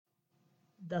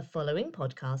The following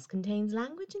podcast contains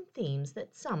language and themes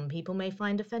that some people may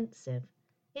find offensive.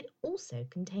 It also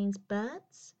contains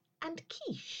birds and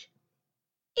quiche.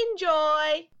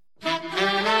 Enjoy!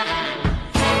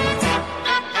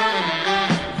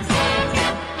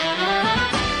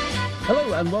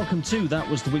 Hello and welcome to That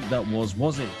Was the Week That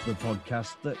Was It? The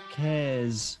podcast that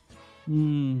cares.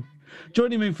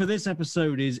 Joining me for this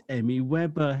episode is Emmy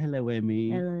Webber. Hello,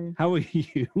 Emmy. Hello. How are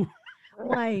you?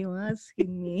 Why are you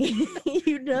asking me?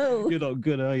 You know. You're not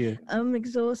good, are you? I'm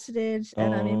exhausted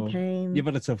and I'm in pain. You've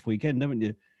had a tough weekend, haven't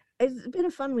you? It's been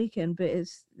a fun weekend, but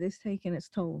it's taken its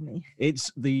toll on me.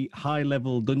 It's the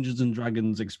high-level Dungeons and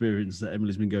Dragons experience that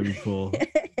Emily's been going for.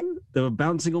 They were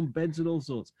bouncing on beds and all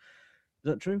sorts.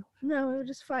 Is that true? No, we were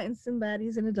just fighting some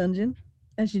baddies in a dungeon,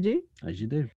 as you do. As you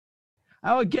do.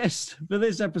 Our guest for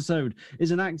this episode is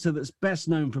an actor that's best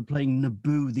known for playing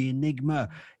Naboo the Enigma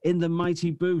in The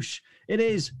Mighty Boosh. It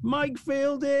is Mike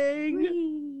Fielding.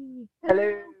 Whee!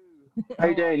 Hello. How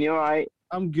you doing? You all right?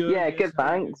 I'm good. Yeah, yes, good,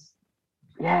 thanks.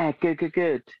 Yeah,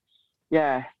 good.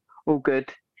 Yeah, all good.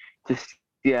 Just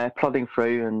plodding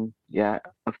through, and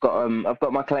I've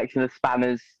got my collection of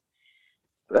spanners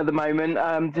at the moment.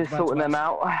 Just sorting them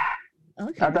out.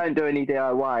 Okay. I don't do any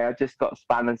DIY. I just got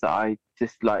spanners that I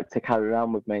just like to carry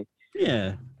around with me.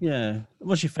 Yeah.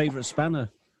 What's your favourite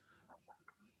spanner?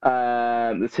 The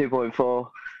 2.4.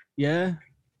 Yeah.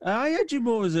 I had you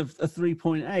more as a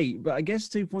 3.8, but I guess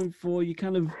 2.4, you're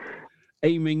kind of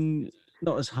aiming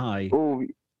not as high. Oh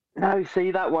no,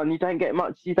 see that one? You don't get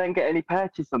much. You don't get any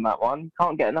purchase on that one. You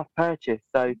can't get enough purchase.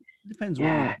 So Depends.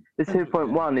 yeah, the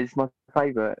 2.1 is my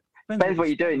favourite. Depends what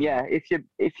you're doing. Yeah, if you're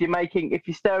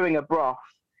stirring a broth,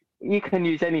 you can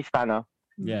use any spanner.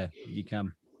 Yeah, you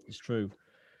can. It's true.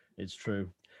 It's true.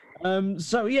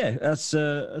 So yeah, that's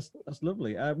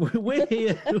lovely. We're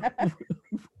here.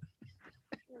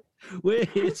 We're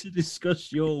here to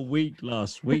discuss your week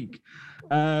last week.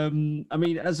 I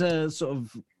mean, as a sort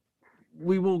of,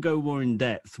 we will go more in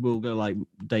depth. We'll go like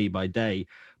day by day.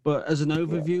 But as an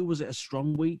overview, was it a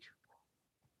strong week?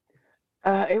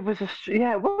 It was a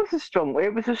strong week.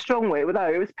 It was a strong week.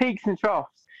 No, it was peaks and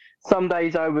troughs. Some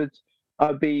days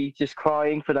I'd be just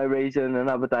crying for no reason, and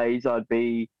other days I'd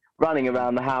be running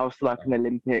around the house like an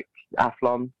Olympic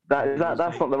athlon. That's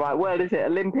not the right word, is it?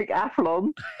 Olympic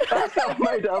athlon. That's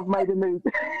what I've made a new.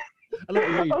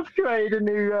 I've created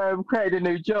a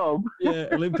new job. Yeah,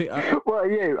 Olympic. What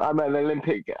are you? I'm an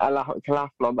Olympic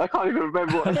athlon. I can't even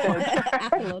remember what I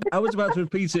said. I was about to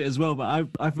repeat it as well, but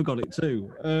I forgot it too.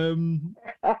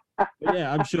 But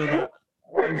yeah, I'm sure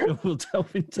we'll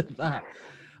delve into that.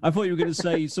 I thought you were going to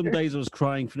say some days I was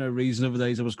crying for no reason, other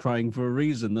days I was crying for a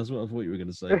reason. That's what I thought you were going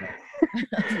to say.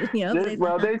 Deep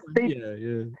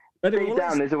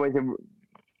down, there's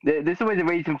always a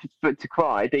reason to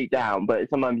cry deep down, but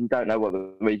sometimes you don't know what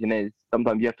the reason is.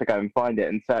 Sometimes you have to go and find it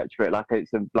and search for it like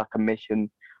it's a mission.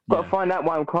 Got to find out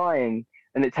why I'm crying,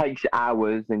 and it takes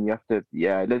hours, and you have to.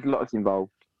 Yeah, there's lots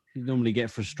involved. You normally get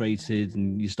frustrated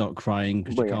and you start crying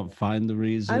because you can't find the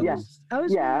reason.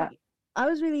 I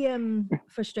was really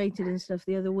frustrated and stuff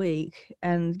the other week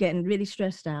and getting really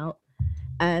stressed out.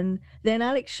 And then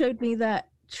Alex showed me that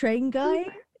train guy,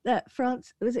 that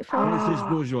Francis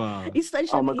Bourgeois. He started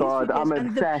showing me his I'm videos, and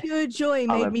obsessed. the pure joy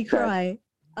made me cry.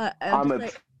 I'm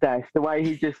obsessed. The way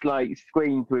he just like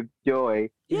screams with joy.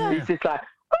 Yeah. He's just like,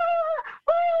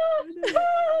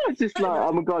 it's just like,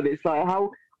 oh my God, it's like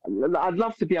how. I'd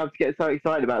love to be able to get so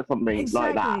excited about something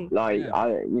like that. Like,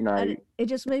 And it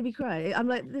just made me cry. I'm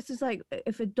like, this is like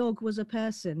if a dog was a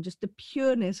person, just the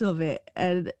pureness of it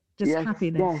and just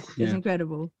happiness is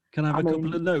incredible. Can I have a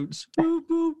couple of notes? Boop,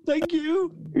 boop, thank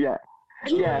you. Yeah.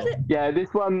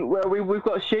 This one, well, we've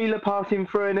got Sheila passing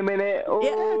through in a minute.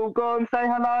 Oh, go on, say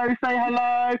hello.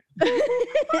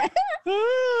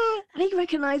 And he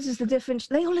recognises the different.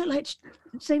 They all look like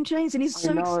the same trains, and he's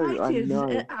so excited.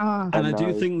 And I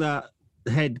do think that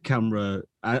head camera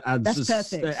adds.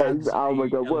 That's perfect. Oh my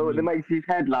God! Well, it makes his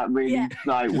head like really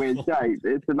like weird shape.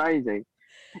 It's amazing.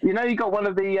 You know, you got one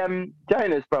of the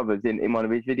Jonas Brothers in one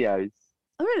of his videos.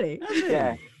 Oh, really?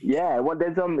 Yeah.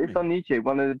 It's on YouTube.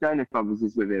 One of the Jonas Brothers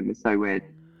is with him. It's so weird.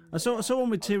 I saw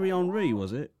one with Thierry Henry.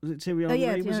 Was it Thierry Henry? Oh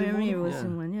yeah, Thierry Henry was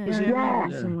someone.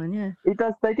 Yeah. It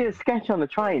does. They do a sketch on the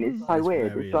train. It's so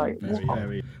weird. Very, it's like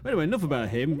very. Anyway, enough about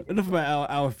him. Enough about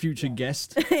our future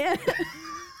guest. Yeah.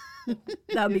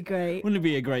 That'd be great. Wouldn't it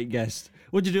be a great guest?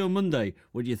 What'd you do on Monday?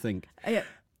 What do you think? Yeah.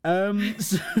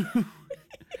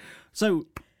 So,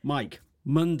 Mike,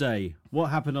 Monday.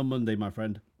 What happened on Monday, my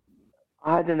friend?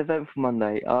 I had an event for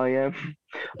Monday. I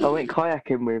went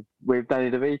kayaking with Danny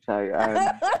DeVito.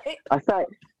 I say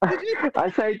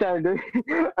Danny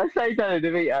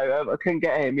DeVito. I couldn't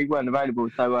get him; he wasn't available.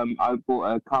 So I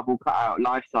bought a cardboard cutout,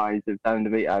 life size of Danny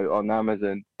DeVito on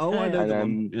Amazon. Oh, I know And the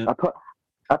one. Yeah.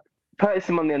 I put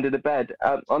him on the end of the bed.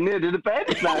 On the end of the bed?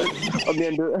 No, on the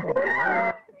end of.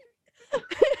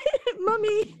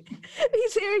 Mummy,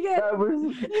 he's here again. That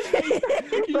was.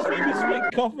 You just make me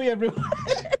drink coffee everyone.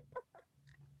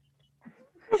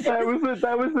 That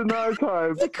was the night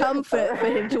time. It's a comfort for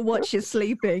him to watch you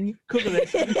sleeping. Cover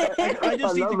this. I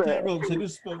just need to love clear it. up. So I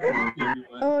just spoke to you anyway.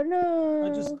 Oh no. I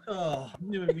just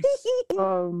knew it was.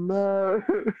 Oh no.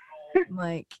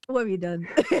 Mike, what have you done?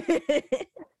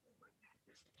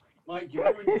 Mike,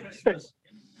 you're ruining Christmas.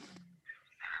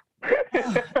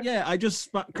 Yeah, I just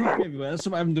spat coffee everywhere. That's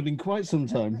something I haven't done in quite some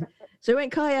time. So you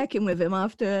went kayaking with him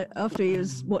after he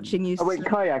was watching you. I went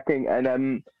kayaking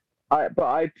and I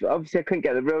obviously I couldn't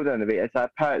get the reel down of it, so I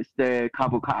purchased the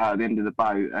cardboard cutout at the end of the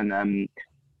boat and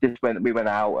we went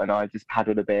out and I just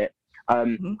paddled a bit.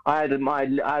 I had my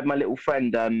little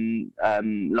friend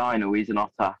Lionel. He's an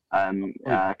otter.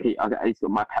 He's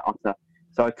got my pet otter.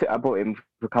 So I bought him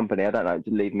for company. I don't know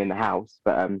to leave him in the house,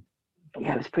 but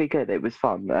yeah, it was pretty good. It was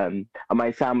fun. I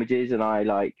made sandwiches and I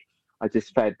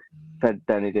just fed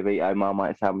Danny DeVito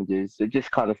Marmite sandwiches. It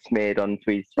just kind of smeared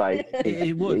onto his face.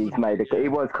 It was. He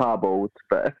was cardboard,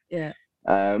 but Yeah.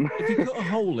 If you cut a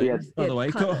hole in, Yeah. by the way,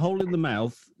 Yeah, cut a cut hole in the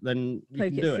mouth, then you Poke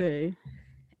can it do it. through.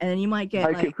 And then you might get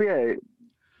poke like it through.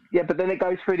 Yeah, but then it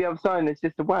goes through the other side and it's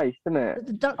just a waste, isn't it?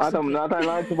 the ducks. I don't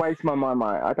like to waste my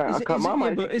Marmite. I can't.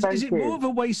 Marmite's Is it more of a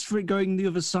waste for it going the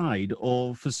other side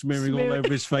or for smearing all over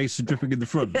his face and dripping in the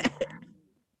front?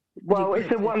 Well, it's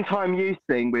a one-time use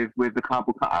thing with the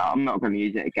cardboard cutout. I'm not going to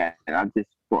use it again. I just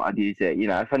thought I'd use it. You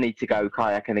know, if I need to go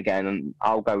kayaking again, and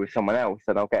I'll go with someone else,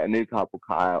 and I'll get a new cardboard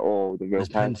cutout or the real There's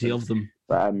plenty person. of them.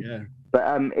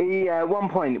 But, Yeah. at one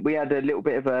point we had a little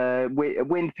bit of a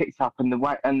wind picked up, and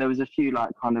there was a few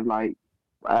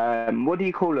what do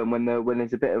you call them when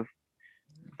there's a bit of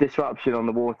disruption on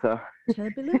the water?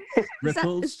 Turbulence?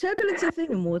 Ripples. Is turbulence a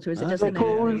thing in water? Is it I just think an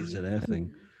Ripples. air? It's an air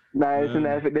thing. No,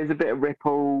 there's a bit of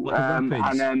ripple, Like a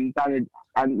rapids.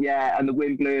 and the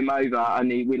wind blew him over, and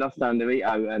we lost Dan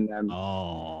DeVito, and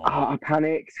I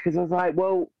panicked because I was like,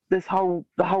 well, the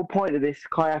whole point of this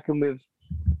kayaking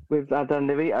with Dan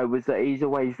DeVito was that he's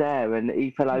always there, and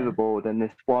he fell overboard, and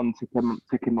this swan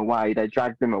took him away. They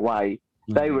dragged him away.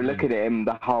 They were looking at him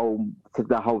the whole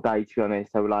day, to be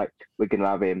honest. They were like, we're going to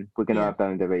have him. We're going to have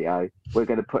Dan DeVito. We're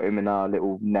going to put him in our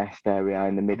little nest area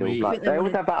in the middle. Really? Like, they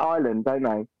always have that island, don't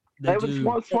they?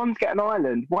 Swans get an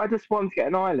island. Why do swans get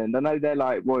an island? I know they're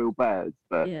like royal birds,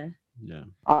 but Yeah.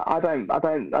 I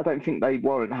don't think they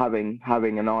warrant having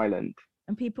an island.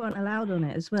 And people aren't allowed on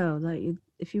it as well. Like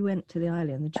if you went to the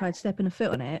island and tried stepping a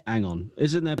foot on it, Hang on.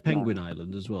 Isn't there Penguin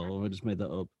Island as well? Or I just made that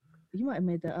up? you might have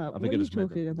made that up. I What think are I you just made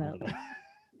talking that about? up.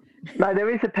 No, there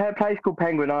is a place called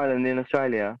Penguin Island in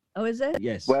Australia. Oh, is it?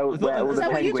 Yes. Well, I thought- all Is the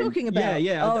that what you're penguins- talking about?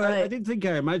 Yeah. Oh, I right. didn't think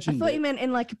I I imagined thought it. you meant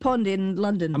in like a pond in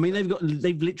London. I mean,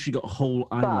 they've literally got a whole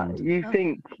But island. you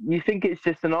think it's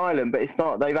just an island, but it's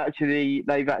not.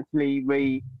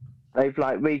 They've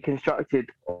reconstructed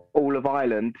all of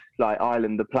Ireland, like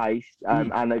Ireland the place,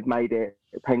 and they've made it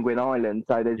Penguin Island.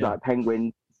 So there's like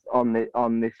penguins on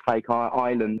this fake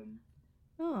island.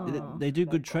 Oh. They do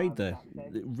good trade there.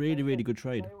 Really, really good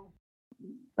trade.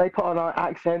 They put on like,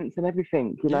 accents and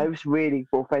everything. You know, it's really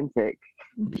authentic.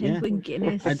 Penguin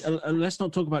Guinness. And let's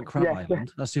not talk about Crab Yeah.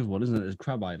 Island. That's the other one, isn't it? There's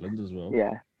Crab Island as well.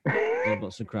 Yeah. There's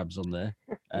lots of crabs on there.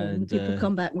 And people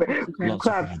come back with lots of crabs. lots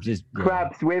of crabs.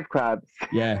 Crabs with crabs.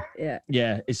 Yeah.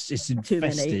 Yeah, It's Too many.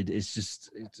 infested.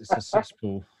 It's a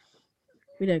cesspool.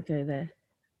 we don't go there.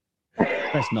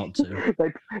 Best not to.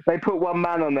 They put one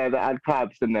man on there that had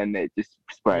crabs, and then it just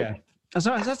spread. Yeah. That's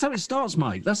how it starts,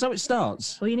 Mike. That's how it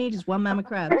starts. All you need is one mammoth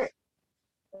crabs.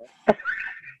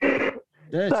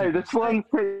 Dirty. So the swans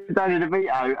took Danny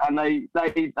DeVito, and they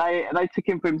took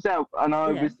him for himself, and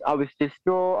I was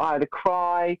distraught. I had a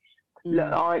cry.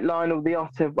 Lionel the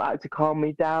otter had to calm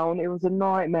me down. It was a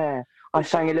nightmare. I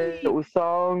sang a little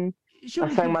song. I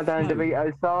sang my Danny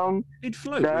DeVito song. It'd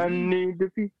float. Danny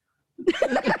DeVito.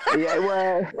 Yeah,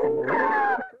 well,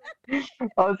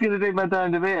 I was going to do my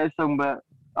Danny DeVito song, but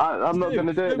I'm not going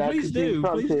to do it now. Please do.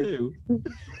 Please do.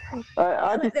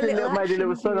 I just the little made a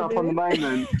little actions song you up were on the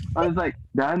moment. I was like,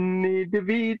 Danny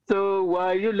DeVito,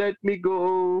 why you let me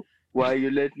go? Why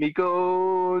you let me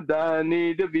go,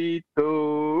 Danny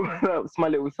DeVito? That was my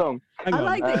little song. Hang I on.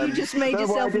 like that you just made no,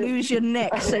 yourself I didn't- lose your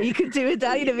neck so you could do a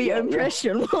Danny DeVito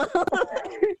impression. Oh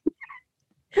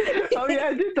yeah,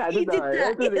 I did that, You didn't I? did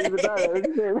I didn't even know.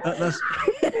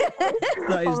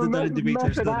 That is the Danny DeVito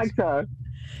method stunt. actor.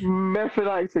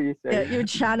 Metronixia, you see. Yeah, you're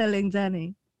channeling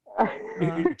Danny.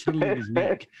 Channeling his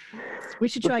neck. We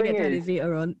should The try and get thing Danny is-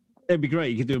 Vito on. It'd be great.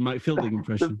 You could do a Mike Fielding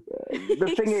impression.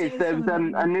 The thing is, there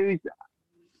was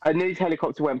a news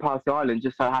helicopter went past the island.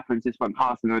 Just so happens, just went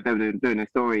past, and they were doing a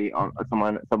story on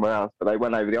somewhere else. But they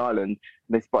went over the island, and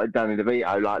they spotted Danny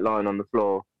DeVito like lying on the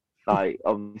floor. Like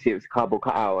obviously it was cardboard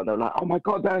cut out, and they were like, "Oh my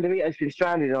God, Danny DeVito's been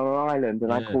stranded on an island,"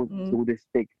 and I Yeah. called all this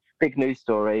big news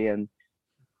story, and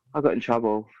I got in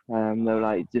trouble. They were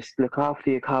like, "Just look after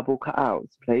your cardboard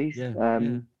cutouts, please." Yeah.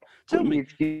 Yeah. Tell me,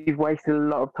 You've wasted a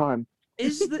lot of time.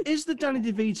 is the Danny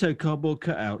DeVito cardboard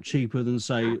cutout cheaper than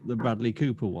say the Bradley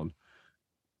Cooper one?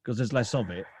 Because there's less of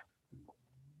it.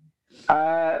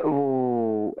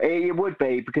 It would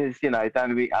be because Danny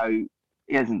DeVito,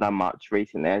 he hasn't done much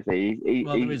recently, has he?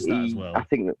 Well, there is that as well. I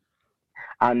think that,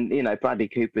 and Bradley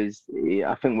Cooper's.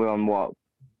 I think we're on what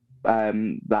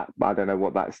that I don't know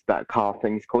what that car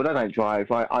thing's called. I don't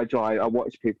drive. I drive. I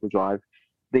watch people drive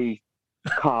the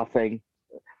car thing.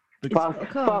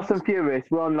 Fast and Furious.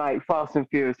 We're on like Fast and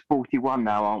Furious 41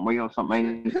 now, aren't we, or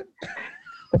something?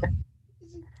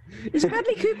 Is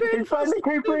Bradley Cooper in? Is Bradley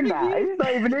Cooper in that? He's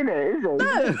not even in it, is he?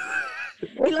 No.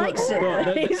 He likes it.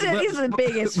 But- He's the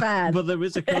biggest fan. But there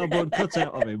is a cardboard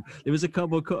cutout of him. There is a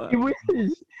cardboard cutout. He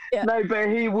wishes. Yeah. No, but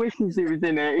he wishes he was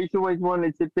in it. He's always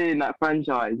wanted to be in that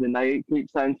franchise, and they keep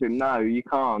saying to him, "No, you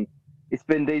can't. It's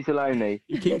Vin Diesel only."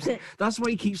 That's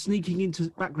why he keeps sneaking into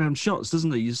background shots,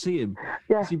 doesn't he? You see him.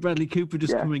 Yeah. You see Bradley Cooper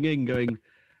just Yeah. coming in, going,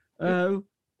 "Oh,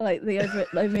 Like the over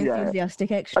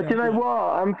enthusiastic extra. Do you know what?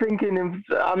 I'm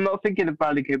not thinking of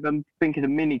Bradley Cooper. I'm thinking of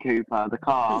Mini Cooper, the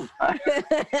car.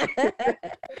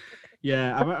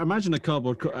 yeah." I imagine a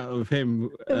cardboard cutout of him.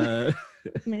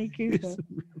 Mini Cooper.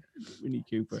 Mini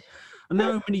Cooper.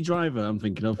 No, Mini Driver. I'm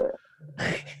thinking of.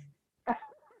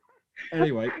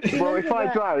 Anyway, Well, if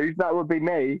I drove, that would be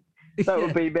me. That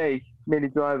would be me, Mini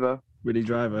Driver. Mini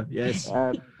Driver. Yes.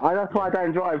 That's why I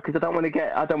don't drive, because I don't want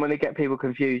to get people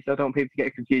confused. I don't want people to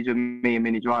get confused with me and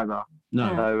Mini Driver.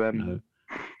 No. So No.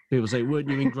 People say, "Weren't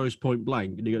you in Grosse Point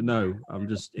Blank?" And you go, "No, I'm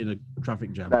just in a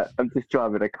traffic jam." I'm just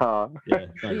driving a car. Yeah.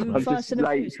 Thanks, You man. I'm Fast just and the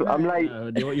late. Furious, I'm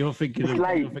man. late. You're thinking of,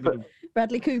 Late, you're thinking of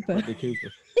Bradley Cooper. Bradley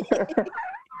Cooper.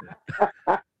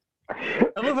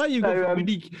 I love how you've got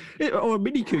So, a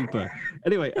Mini Cooper.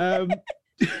 Anyway, Well,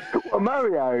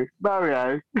 Mario.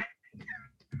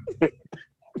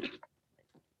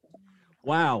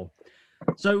 wow.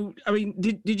 So, I mean,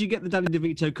 did you get the Danny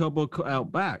DeVito cardboard cut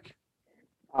out back?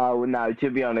 Oh no, to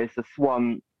be honest, a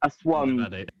swan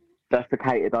Had it.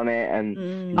 defecated on it,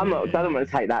 and I don't want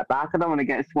to take that back. I don't want to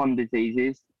get swan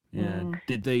diseases. Yeah.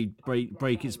 Did they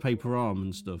break its paper arm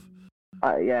and stuff?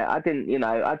 Yeah, I didn't.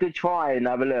 I did try and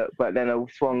have a look, but then a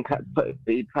swan poked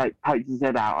his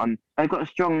head out, and they've got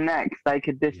strong necks. They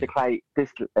could dislocate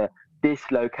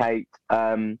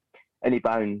any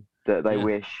bone that they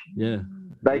wish. Yeah.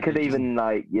 They could even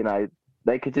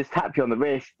they could just tap you on the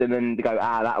wrist and then go,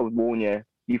 that would warn you.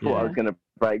 You thought I was going to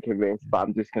break your wrist, but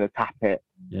I'm just going to tap it.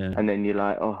 Yeah. And then you're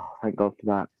like, oh, thank God for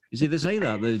that. You see, they say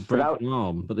that they break Without- an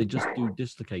arm, but they just do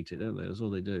dislocate it, don't they? That's all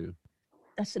they do.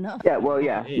 That's enough. Yeah, well,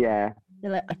 yeah.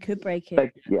 They're like, I could break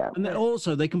it. Yeah. And then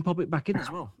also, they can pop it back in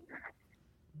as well.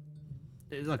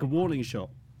 It's like a warning shot.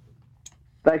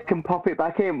 They can pop it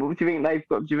back in. What do you think they've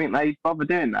got? Do you think they bother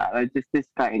doing that? They just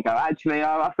dislocate and go, actually,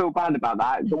 I feel bad about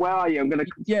that. So where are you? I'm going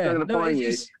to find you.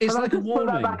 It's And like I a just put that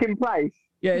warning. back in place.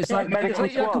 Yeah, it's like medical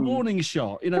like a swan. warning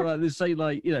shot. Like they say,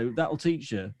 that'll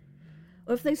teach you.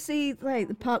 Or if they see like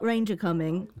the park ranger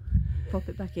coming, pop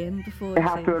it back in before. They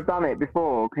have to have done it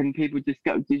before. Can people just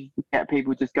get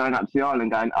people just going up to the island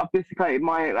going, I've dislocated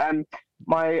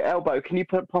my elbow. Can you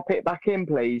pop it back in,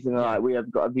 please? And they're like,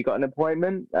 have you got an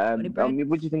appointment? Any bread?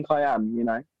 What do you think I am?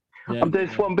 Yeah, I'm doing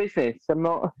swan business. I'm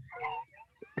not.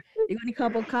 You got any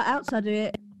cardboard cutouts? I do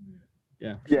it.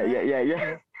 Yeah. Yeah.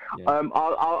 Yeah.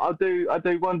 I'll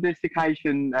do one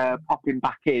dislocation popping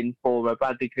back in for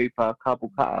Bradley Cooper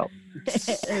cardboard cutout.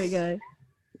 There we go.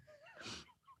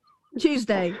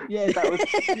 Tuesday. Yeah,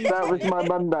 that was my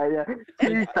Monday.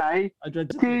 Yeah.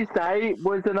 Tuesday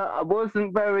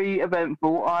wasn't very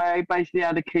eventful. I basically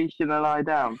had a quiche and a lie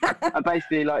down.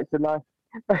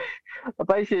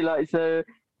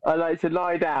 I like to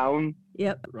lie down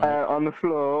Yep. on the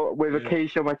floor with a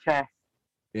quiche on my chest,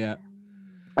 Yeah.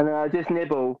 and then I just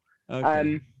nibble.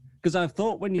 Okay. Because I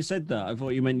thought when you said that, I thought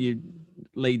you meant you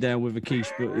lay down with a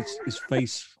quiche, but it's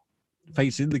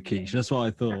face in the quiche. That's what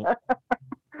I thought.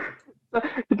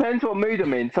 Depends what mood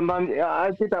I'm in. Sometimes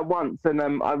I did that once, and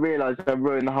I realised I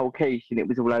ruined the whole quiche, and it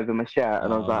was all over my shirt,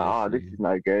 and I was like, I this see. is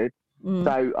no good.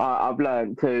 So I've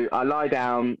learned to I lie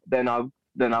down, then I'll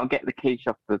get the quiche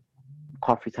off the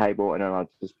coffee table, and then I'd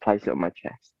just place it on my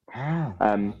chest. Ah.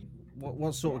 Um,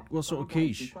 What sort of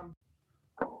quiche?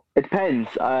 it depends.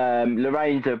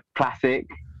 Lorraine's a classic.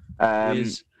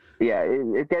 Is Yeah,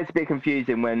 it gets a bit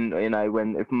confusing when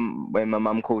when my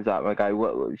mum calls up and I go,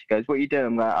 what? She goes, "What are you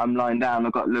doing?" I'm lying down.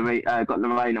 I've got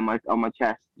Lorraine on my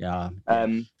chest. yeah.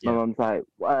 My mum's like,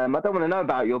 I don't want to know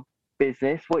about your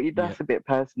business. That's a bit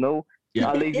personal. Yeah.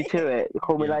 I'll leave you to it.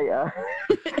 Call me later.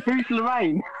 Who's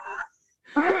Lorraine?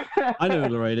 I know who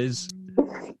Lorraine is.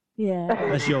 Yeah,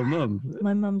 That's your mum.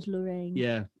 my mum's Lorraine.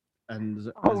 Yeah. And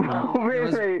Oh,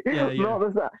 really? Yeah.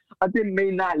 Not I didn't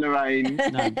mean that, Lorraine.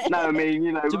 No. No, I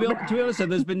mean, To be honest, though,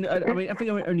 there's been. I mean, I think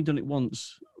I've only done it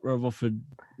once, where I've offered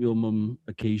your mum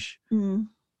a quiche Mm.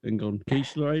 and gone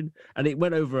quiche, Lorraine, and it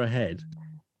went over her head.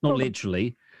 Not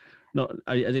literally. Not.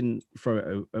 I didn't throw it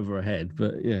over her head,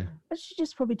 but yeah. But she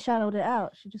just probably channeled it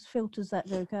out. She just filters that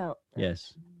joke out.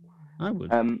 Yes, I would.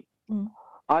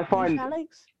 I find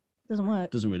Alex doesn't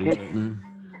work. Doesn't really work. No.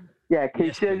 yeah,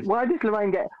 quiche. Yes, please. Why does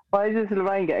Lorraine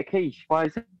get a quiche? Why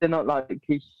is there not like a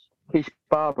quiche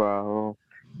Barbara or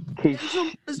quiche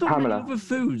There's not many Pamela? other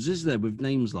foods, is there, with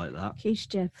names like that? Quiche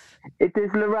Jeff. Does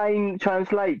Lorraine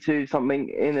translate to something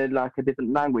in a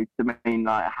different language to mean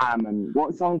like ham and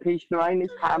what's on quiche, Lorraine? Is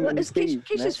ham Well, and it's cheese.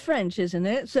 quiche is French, isn't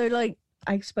it? So, like,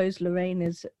 I suppose Lorraine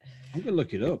is. I'm gonna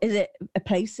look it up. Is it a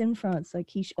place in France, like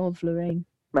quiche of Lorraine?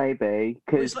 Maybe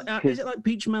Is because it like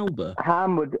peach Melba?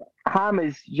 ham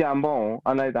is jambon.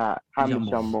 I know that ham is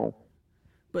jambon.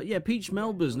 But yeah, Peach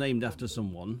Melba's named after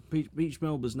someone. Peach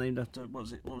Melba's named after what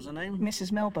was her name?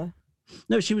 Mrs. Melba.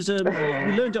 No, she was. We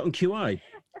learned it on QI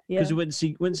Yeah. because we went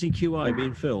to see QI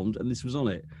being filmed, and this was on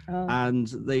it. Oh.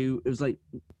 And it was like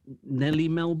Nellie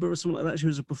Melba or something like that. She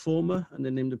was a performer, and they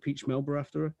named a Peach Melba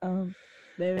after her. Oh,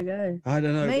 there we go. I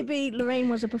don't know. Maybe Lorraine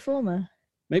was a performer.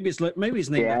 Maybe it's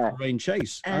named after Lorraine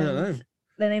Chase. I don't know. And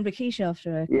they named a quiche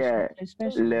after her. 'cause Yeah. she's so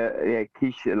special.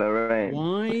 Quiche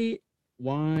Lorraine.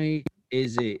 Why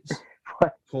is it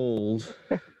called?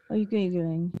 Are you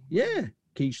googling? Yeah,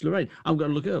 quiche Lorraine. I'm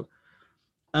going to look it up.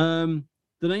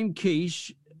 The name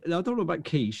quiche. I don't know about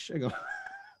quiche. Hang on.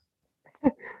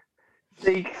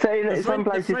 They say that The some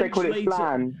French- the places they call French it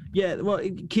flan. Yeah, well,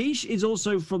 quiche is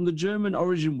also from the German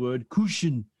origin word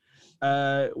Kuchen,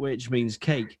 which means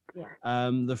cake.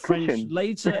 Yeah. The French Kuchen.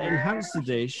 later enhanced the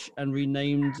dish and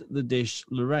renamed the dish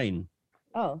Lorraine.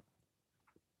 Oh,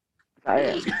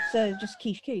 Yeah. so just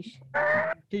quiche.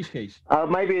 Quiche.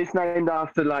 Maybe it's named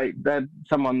after like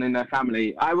someone in their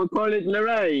family. I would call it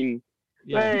Lorraine.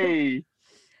 Yeah. Hey,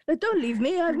 Don't leave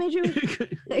me. I've made you. a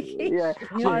quiche. yeah.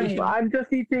 Yeah. I'm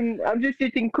just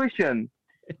eating cushion.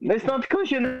 It's not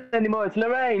cushion anymore. It's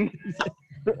Lorraine.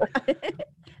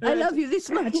 I love you this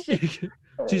much.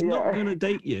 She's not Yeah. going to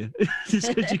date you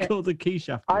just because you called her quiche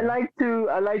after I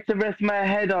her. like to rest my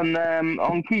head on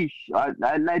quiche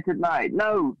late at night.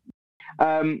 No.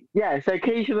 So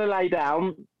quiche will lay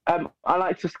down. I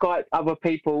like to Skype other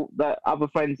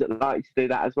friends that like to do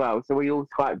that as well. So we all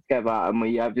Skype together and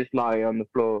we just lie on the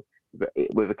floor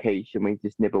with a quiche and we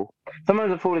just nibble.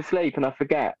 Sometimes I fall asleep and I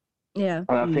forget. Yeah.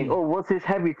 And I think, oh, what's this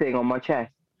heavy thing on my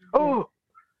chest? Oh,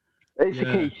 it's a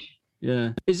Yeah. quiche.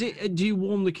 Yeah. Is it? Do you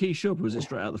warm the quiche up or is it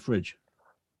straight out of the fridge?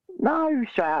 No,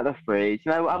 straight out of the fridge.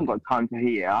 No, I haven't got time to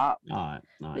heat it up. All right.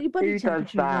 Your body Who does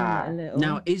temperature will warm that? it a little.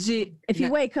 Now, is it? if you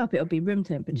wake up, it'll be room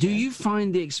temperature. Do you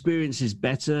find the experience is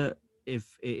better if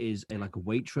it is like a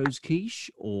Waitrose quiche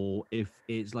or if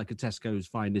it's like a Tesco's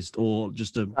finest or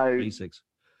just a basics?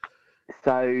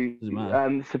 So, Doesn't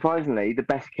matter. surprisingly, the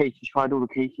best quiche, you tried all the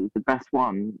quiches, the best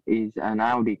one is an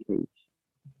Aldi quiche.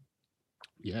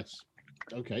 Yes.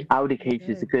 Okay. Aldi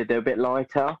quiches are good. They're a bit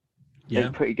lighter. Yeah.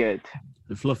 They're pretty good.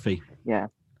 They're fluffy. Yeah.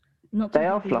 Not They too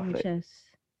are heavy on the fluffy. chest.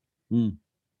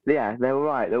 Yeah, they're all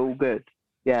right. They're all good.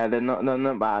 Yeah, they're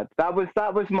not bad. That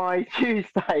was my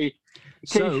Tuesday.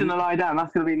 So- Quiche and I lie down.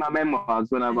 That's gonna be my memoirs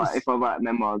when I write. Yes. If I write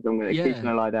memoirs, I'm gonna Yeah. quiche and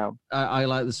I lie down. I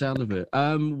like the sound of it.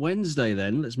 Wednesday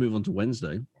then. Let's move on to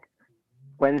Wednesday.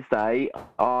 Wednesday,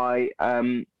 I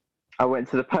went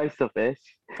to the post office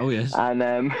Oh yes. and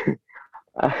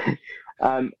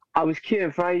I was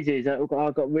queuing for ages. I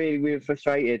got really, really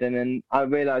frustrated, and then I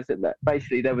realised that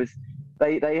basically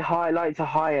they like to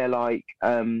hire like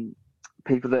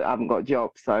people that haven't got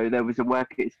jobs. So there was a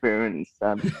work experience.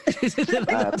 Tired person.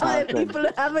 people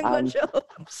that haven't got And-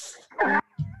 jobs.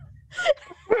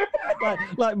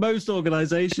 like most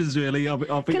organisations, really.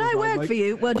 Can I work for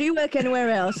you? Well, do you work anywhere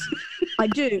else? I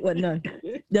do. Well, no.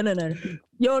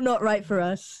 You're not right for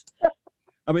us.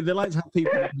 I mean, they like to have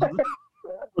people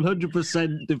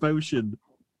 100% devotion.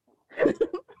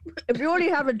 If you already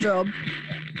have a job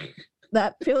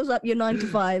that fills up your 9 to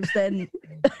 5s, then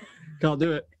Can't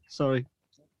do it. Sorry.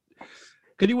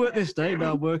 Can you work this day?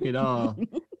 No, I'm working. Oh,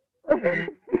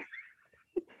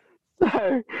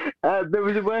 So there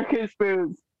was a work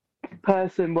experience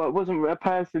person. Well, it wasn't a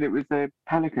person; it was a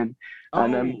pelican,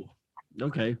 and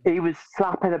okay. he was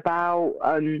slapping about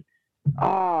and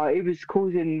he was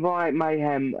causing right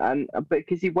mayhem. And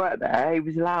because he worked there, he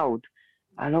was loud,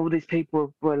 and all these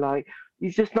people were like,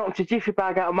 "He's just knocked a jiffy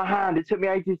bag out of my hand. It took me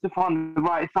ages to find the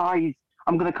right size.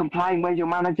 I'm gonna complain. Where's your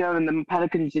manager?" And the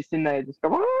pelican's just in there, just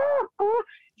go,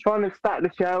 trying to stack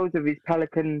the shells of his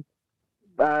pelican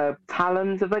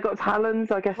talons. Have they got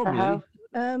talons? I guess Probably.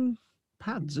 they have.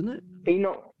 Pads, isn't it? He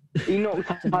knocked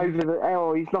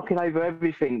over he's knocking over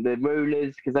everything, the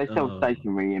rulers, because they sell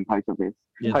stationery in post office.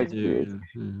 Yeah, Post they do. office.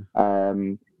 Yeah.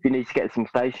 If you need to get some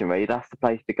stationery, that's the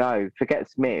place to go. Forget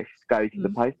Smith's, go to the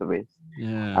post office.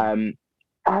 Yeah.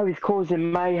 He's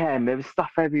causing mayhem. There was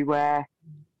stuff everywhere.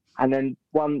 And then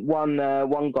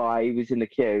one guy, he was in the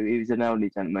queue. He was an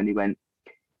elderly gentleman. He went.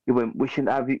 We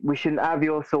shouldn't have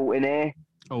your salt in here.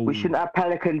 Oh. We shouldn't have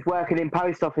pelicans working in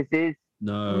post offices.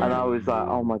 No. And I was like,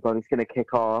 oh my god, he's gonna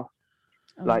kick off.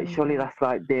 Like, surely that's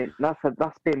like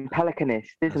that's being pelicanist,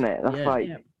 isn't it? That's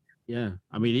Yeah.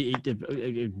 I mean,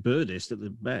 it birdist at the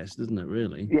best, isn't it?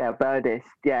 Really. Yeah, birdist.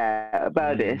 Yeah,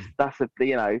 birdist. That's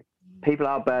people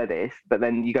are birdist, but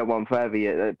then you go one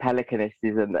further. Pelicanist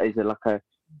is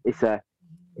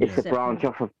a branch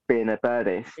off of being a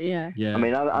birdist. Yeah. Yeah. I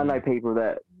mean, I know people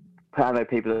that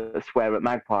swear at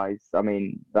magpies. I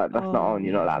mean, that's not on.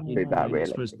 You're not allowed to do that,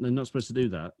 really. They're not supposed to do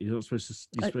that. You're not supposed to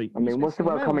speak. I mean, what's the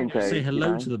world coming to? Say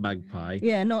hello to the magpie.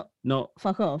 Yeah, not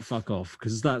fuck off. Fuck off,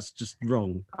 because that's just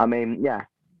wrong. I mean, yeah.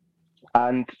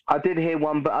 And I did hear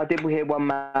one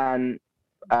man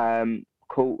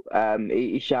call.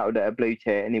 He shouted at a blue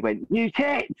tit, and he went, "You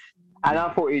tits!" And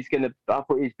I thought he was a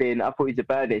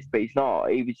birdist, but he's not.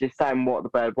 He was just saying what the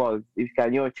bird was. He was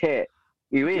going, "You're a tit."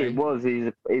 He really was. He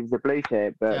was a blue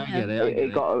tit, but I get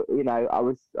it. got.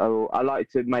 I like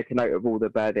to make a note of all the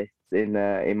birdists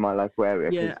in my local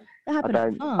area. Yeah, That happened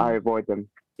at the farm. I avoid them.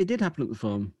 it did happen at the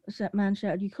farm. That man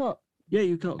shouted, "You cock!" Yeah,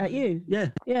 you got. At you? Yeah,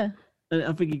 Yeah. and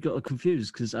I think he got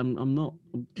confused because I'm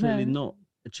clearly not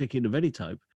a chicken of any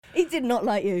type. He did not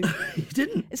like you. He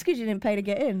didn't. It's because you didn't pay to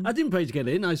get in. I didn't pay to get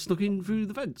in. I snuck in through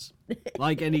the fence,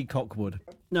 like any cock would.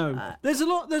 No, there's a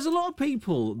lot of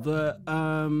people that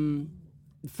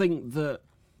think that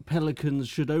pelicans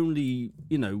should only,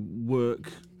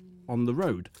 work on the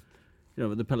road,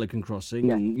 at the Pelican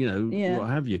Crossing, and what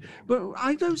have you. But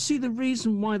I don't see the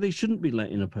reason why they shouldn't be let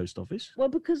in a post office. Well,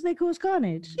 because they cause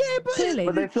carnage. Yeah, but clearly.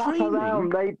 But they flap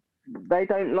around. They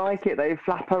don't like it. They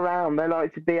flap around. They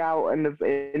like to be out and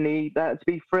to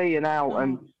be free and out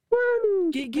and.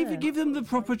 Give them the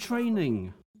proper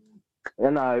training. I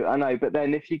know. But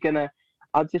then if you're gonna,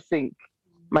 I just think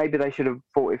maybe they should have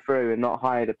thought it through and not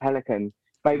hired a pelican.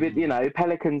 Maybe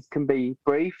pelicans can be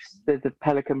briefs. There's a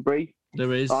pelican brief.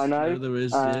 There is. I know. No, there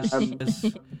is. Yes.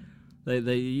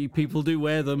 They people do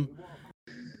wear them.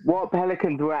 What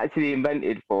pelicans were actually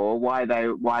invented for, why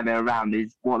they're around,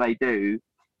 is what they do.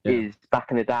 Is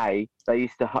back in the day they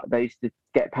used to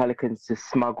get pelicans to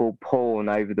smuggle porn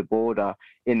over the border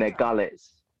in their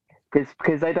gullets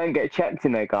because they don't get checked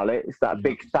in their gullets, that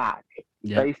big sack.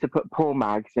 They used to put porn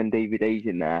mags and DVDs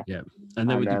in there, and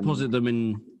they would deposit them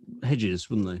in hedges,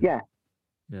 wouldn't they?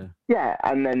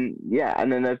 And then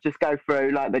they'd just go through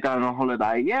like they're going on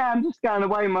holiday. I'm just going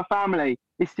away with my family.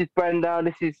 This is Brenda,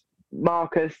 this is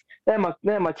Marcus, they're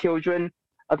my children.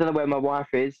 I don't know where my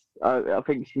wife is. I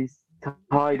think she's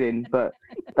hiding, but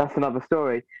that's another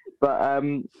story. But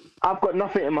I've got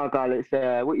nothing in my gullets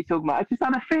there. What are you talking about? I just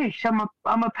had a fish.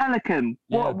 I'm a pelican.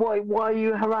 Why are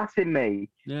you harassing me?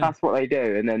 That's what they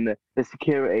do. And then the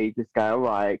security just go, all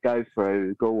right, go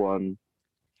through, go on.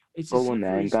 Go on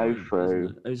then, go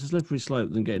through. It's a slippery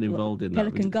slope than getting involved in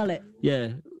Pelican that. gullet. Yeah.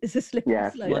 It's a slippery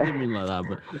slope. Well, I didn't mean like that,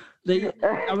 but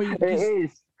it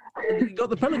is. You got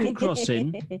the Pelican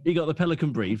Crossing, you got the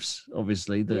Pelican Briefs,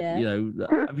 obviously.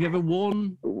 Have you ever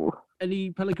worn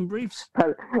any Pelican Briefs?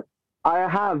 I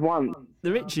have once.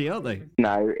 They're itchy, aren't they?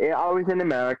 No, I was in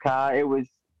America. It was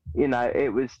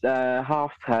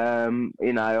half term.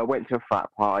 I went to a frat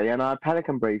party and I had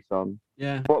Pelican Briefs on.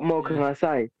 Yeah. What more can I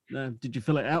say? Did you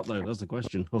fill it out though? That's the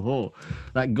question.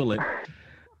 That gullet.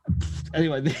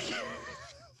 Anyway.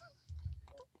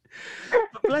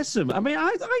 But bless them. I mean,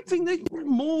 I think that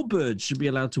more birds should be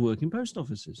allowed to work in post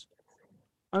offices.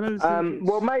 I don't think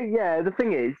well, maybe, the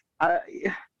thing is,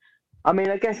 I mean,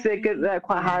 I guess they're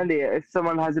quite handy. If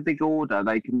someone has a big order,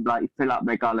 they can fill up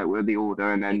their gullet with the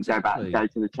order and then go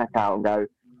to the checkout and go.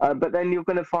 But then you're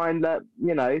going to find that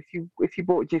if you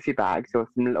bought jiffy bags or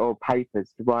some little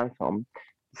papers to write on,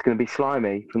 it's going to be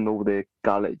slimy from all the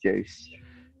garlic juice.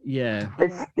 Yeah,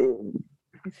 It's,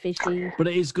 Fishy. but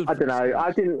it is good. I don't know.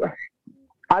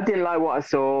 I didn't like what I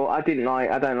saw. I don't like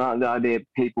the idea of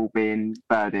people being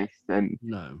Buddhist, and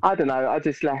No. I don't know. I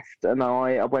just left and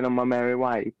I went on my merry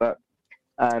way. But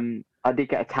I did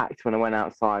get attacked when I went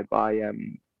outside by a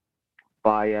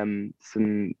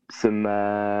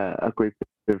group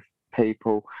of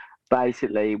people.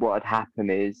 Basically, what had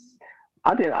happened is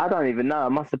I don't even know. I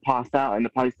must have passed out in the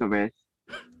post office,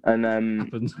 and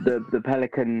Happens. the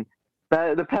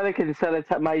pelican seller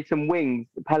made some wings,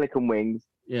 pelican wings,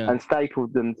 Yeah. and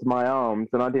stapled them to my arms,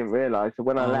 and I didn't realise. So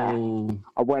when I left, Oh,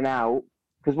 I went out,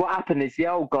 because what happened is the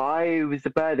old guy who was the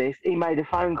birdist, he made a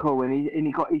phone call, and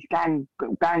he got his gang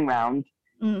round,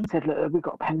 said, look, we've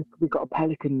got a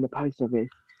pelican in the post office,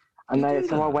 and I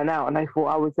went out, and they thought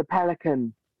I was the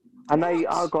pelican, and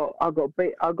I got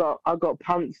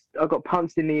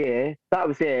punched in the ear. That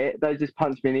was it. They just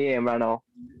punched me in the ear and ran off.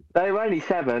 They were only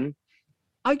 7.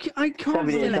 I can't 7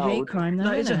 believe years Still a hate old. crime, though.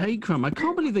 that is a isn't it? hate crime. I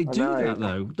can't believe they do know. that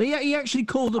though. He actually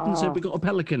called up and said we got a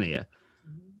pelican here.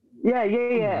 Yeah,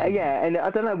 and I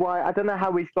don't know why. I don't know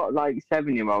how he's got like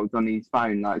 7-year-olds on his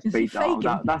phone, like Is he speed dial.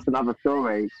 faking? That's another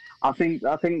story. I think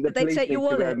the Did they police take your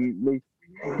need to, wallet?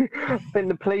 I think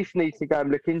the police need to go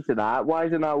and look into that. Why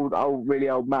has an really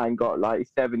old man got like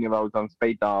 7-year-olds on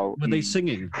speed dial? Were they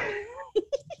singing?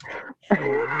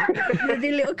 With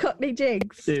the little cockney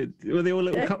jigs. Were they all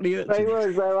little cockney They urchins?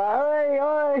 was. They were like,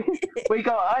 oi, we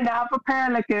got another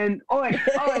pelican. Oi,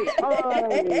 oi,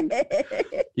 oi.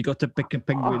 You got to pick a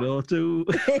penguin or two.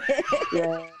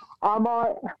 Yeah, I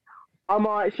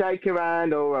might shake your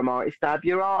hand or I might stab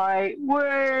your eye.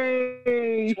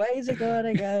 Whee! Which way's it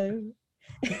gotta go?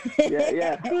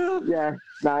 Yeah.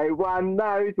 No one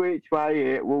knows which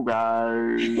way it will go.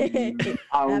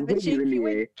 I'll Have a hit you in cheeky the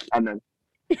ear, and then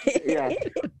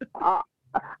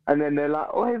and then they're like,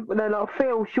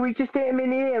 Phil, should we just hit him in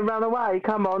the ear and run away?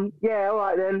 Come on, yeah, all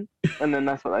right then. And then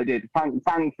that's what they did.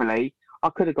 Thankfully, I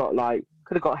could have got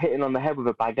hit on the head with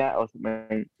a baguette or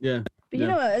something. Yeah. But you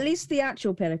know what? At least the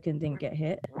actual pelican didn't get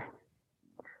hit.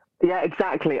 Yeah,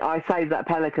 exactly. I saved that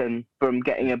pelican from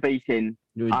getting a beating.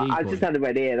 You're a I decoy. just had a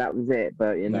red ear. That was it.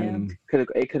 But you know,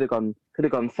 it could have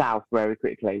gone south very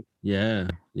quickly. Yeah.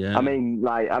 I mean,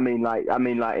 like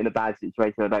in a bad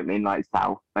situation. I don't mean like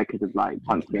south. They could have like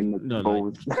punched me in the No,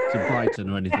 balls. like to Brighton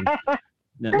or anything.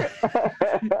 No.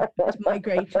 It's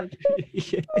migrated.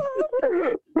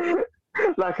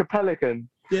 Like a pelican.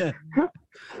 Yeah. I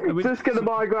mean, Just gonna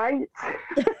migrate.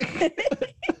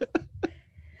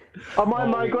 I might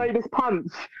migrate this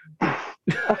punch.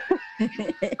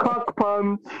 Cock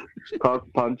punch. Cock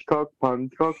punch. Cock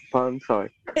punch. Cock punch. Sorry.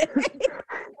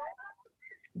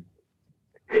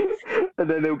 And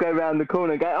then they'll go around the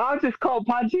corner and go, I just cock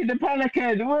punching the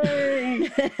pelican. Whee!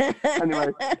 Anyway,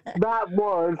 that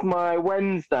was my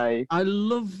Wednesday. I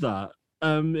love that.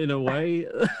 In a way.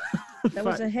 That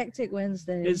was a hectic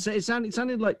Wednesday. It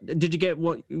sounded like. Did you get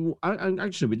what?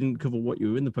 Actually, we didn't cover what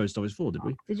you were in the post office for, did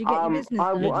we? Did you get your business done?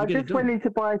 I Did you get it just went in to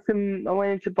buy some. I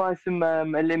went in to buy some a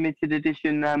limited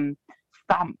edition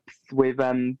stamps with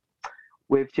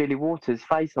Julie Waters'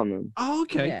 face on them. Oh,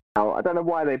 okay. Yeah. Now, I don't know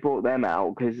why they brought them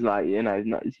out because, like, you know,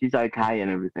 she's okay and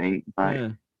everything. But Yeah.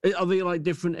 Are they like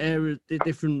different areas,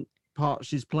 different parts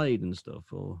she's played and stuff,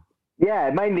 or?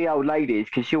 yeah, mainly old ladies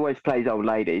because she always plays old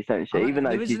ladies, doesn't she? Even though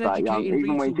There is she's an like young, Educating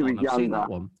even when Rita she was one. I've seen younger. that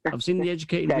one. I've seen the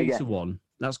Educating Yeah, Rita yeah. one.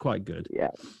 That's quite good. Yeah.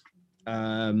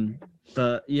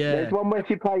 But yeah, There's one where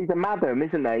she plays a madam,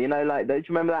 isn't there? You know, like, do you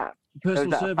remember that? There was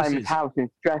personal that famous services. house in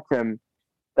Streatham.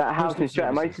 That house Personal in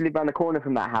Streatham. I used to live around the corner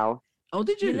from that house. Oh,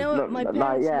 did you? You know what? Look, My like,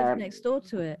 parents yeah. lived next door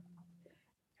to it.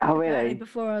 Oh, Apparently really?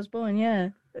 before I was born, yeah.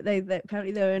 They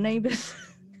apparently they were neighbours.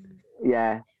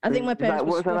 Yeah. I think my parents were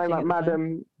What's her name? squatting Like at the time.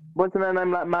 Madam. What's her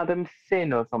name? Like Madam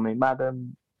Sin or something?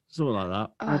 Madam. Something like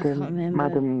that. Oh, I can't remember.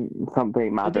 Madam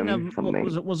something. I didn't Madam have, something.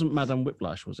 it wasn't Madame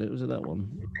Whiplash, was it? Was it that one?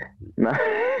 No.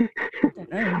 I don't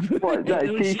know. What,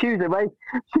 no,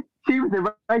 she was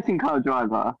a racing car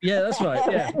driver. Yeah, that's right.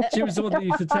 Yeah, she was the one that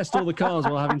used to test all the cars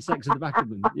while having sex in the back of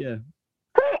them. Yeah.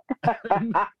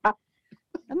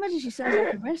 Imagine she sounds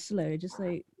like a wrestler, just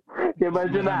like Yeah,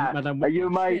 imagine that. Madame Are you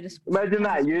my? Just- Imagine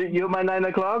that. You're my 9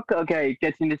 o'clock. Okay,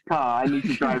 get in this car. I need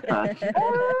to drive first.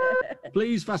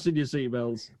 Please fasten your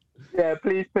seatbelts. Yeah,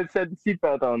 please put the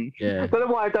seatbelt on. Yeah, I don't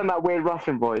know why I've done that weird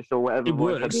Russian voice or whatever. It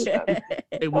voice I works. did then.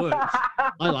 it works.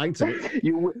 I liked it.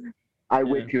 I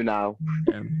whip you now.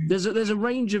 Yeah. There's a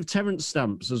range of Terence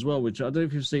stamps as well, which I don't know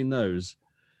if you've seen those.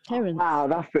 Terence. Wow,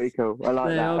 that's pretty cool. I like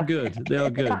They that. are good. They are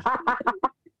good.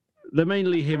 They're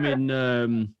mainly him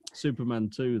in Superman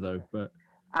 2, though. But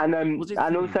And Was it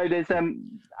and free? also there's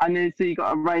and then so you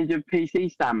got a range of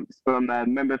PC stamps from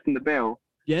remember from the bill.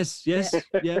 Yes, yeah.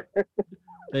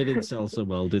 They didn't sell so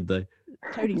well, did they?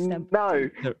 Tony Stamp. No,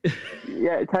 No.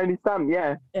 yeah, Tony Stamp,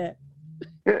 yeah.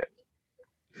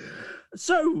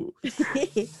 So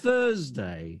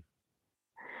Thursday.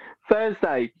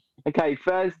 Thursday. Okay,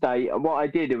 Thursday. What I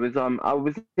did was I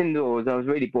was indoors. I was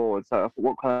really bored, so I thought,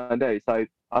 what can I do? So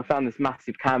I found this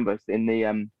massive canvas in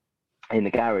the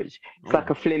garage. It's like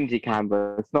a flimsy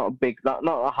canvas, not a big, not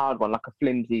a hard one, like a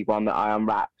flimsy one that I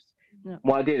unwrapped. Yeah.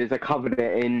 What I did is I covered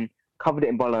it in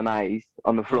bolognese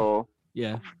on the floor,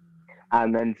 Yeah.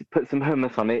 and then put some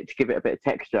hummus on it to give it a bit of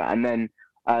texture, and then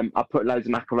I put loads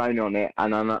of macaroni on it.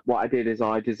 And then what I did is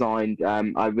I designed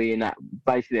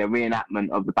basically a reenactment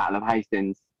of the Battle of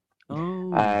Hastings.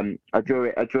 Oh. I drew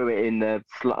it in the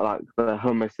like the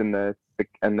hummus and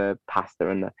the pasta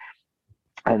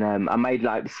and I made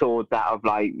like swords out of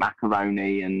like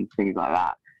macaroni and things like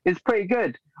that. It's pretty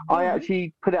good. I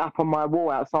actually put it up on my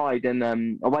wall outside, and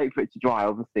I waited for it to dry,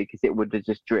 obviously, because it would have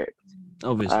just dripped.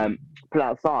 Obviously. Put it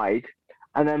outside,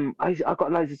 and then I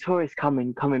got loads of tourists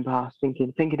coming past,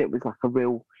 thinking it was like a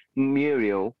real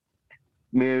mural.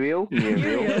 Muriel?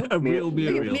 A real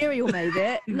Muriel. Muriel made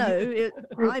it. No,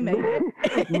 I made it.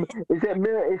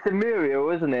 It's a Muriel,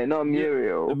 isn't it? Not a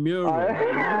Muriel. A mural.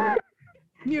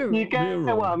 Mural. You get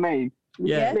Mural. what I mean?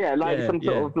 Yeah. Yeah, like some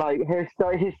sort of like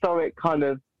historic kind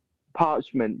of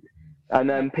parchment. And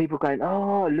then people going,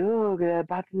 oh, look,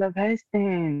 Battle of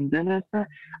Hastings.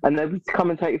 And they would come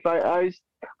and take photos.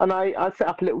 And I set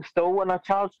up a little stall and I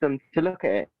charged them to look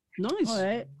at it. Nice. All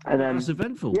right. And That's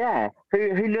eventful. yeah,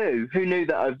 who knew? Who knew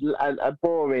that a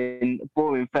boring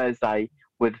Thursday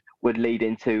would lead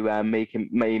into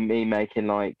me making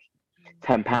like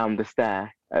 £10 a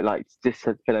stare, like just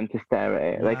for them to stare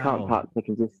at it. They can't Wow. touch; they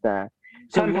can just stare.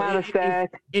 So £10 a stare.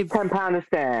 £10 a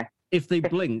stare. If they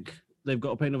blink, they've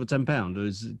got to pay another £10, or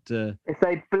is it? If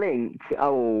they blink,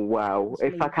 oh well.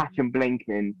 If I catch them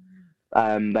blinking,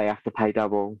 they have to pay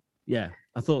double. Yeah,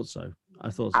 I thought so.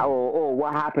 Or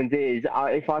what happens is,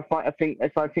 if I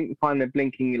find they're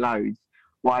blinking loads,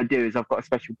 what I do is I've got a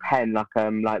special pen like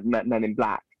Men in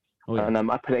Black, Oh, yeah. and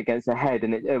I put it against their head,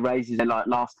 and it erases the like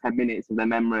last 10 minutes of their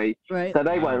memory, Right. so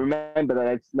they Wow. won't remember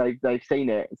that they've seen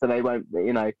it, so they won't.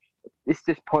 It's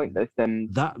just pointless. Then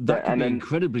That could and be then-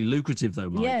 incredibly lucrative, though,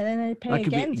 Mike. Yeah, then they pay That could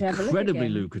again be to have a look incredibly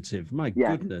again. lucrative. My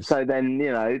yeah. goodness. So then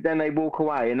then they walk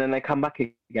away, and then they come back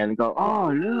again and go,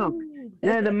 oh look,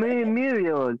 yeah, the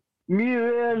Muriel.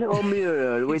 Muriel or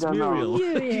Muriel, we It's don't Muriel.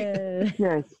 know. Yeah.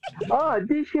 Yes. Oh,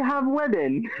 did she have a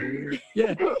wedding?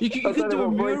 Yeah, you I could don't do know a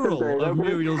what voice I'm mural doing. of I'm gonna-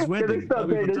 Muriel's wedding. I'm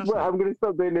going to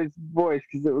stop doing this voice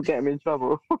because it will get me in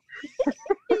trouble.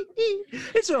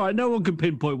 It's all right. No one can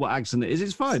pinpoint what accent it is.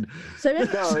 It's fine. So in, No,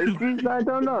 it's just, I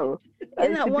don't know.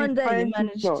 in It that could one be day,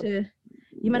 French, it's not.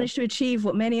 you managed to achieve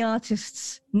what many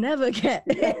artists never get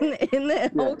in their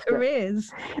whole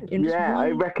careers. In just Yeah,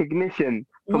 one, recognition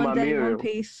for my one day, mural. one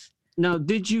piece. Now,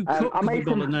 did you cook I the made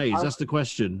some- bolognese? That's the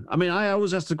question. I mean, I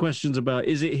always ask the questions about: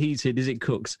 is it heated? Is it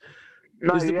cooked?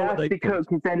 No, Is the it has to bolognese be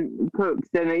cooked,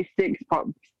 then it sticks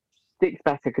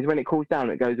better because when it cools down,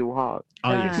 it goes all hard. Oh,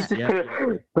 Ah. yes, Just yeah,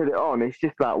 put it on. It's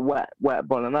just like wet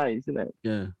bolognese, isn't it?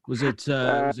 yeah. Was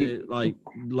it like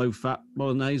low fat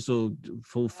bolognese or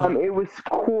full fat? It was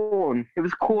corn. It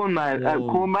was corn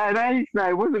corn mayonnaise. No,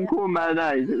 it wasn't corn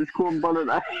mayonnaise. It was corn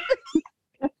bolognese.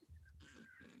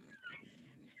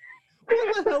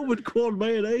 What the hell would corn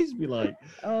mayonnaise be like?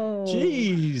 Oh.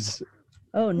 Jeez.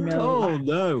 Oh no. Oh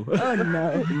no. Oh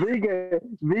no.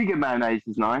 vegan mayonnaise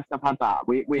is nice. I've had that.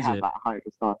 We Is have it? that at home.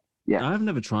 It's nice. Yeah. I've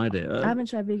never tried it. I haven't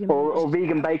tried vegan. Or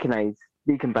vegan baconaise.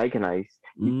 Vegan baconaise.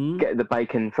 Mm. Get the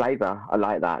bacon flavour. I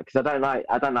like that because I don't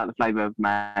like the flavour of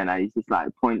mayonnaise. It's like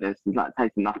pointless. It's like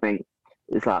tasting nothing.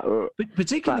 It's like But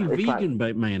particularly it's like- vegan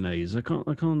mayonnaise. I can't.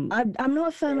 I'm not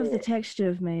a fan of the texture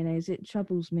of mayonnaise. It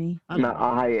troubles me. no,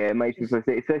 I hate it. It makes me feel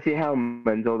sick, especially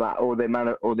Hellmann's or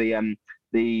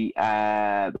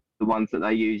the ones that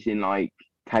they use in like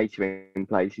catering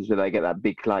places where they get that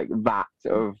big like vat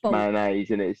of Bulk.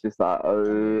 mayonnaise and it's just like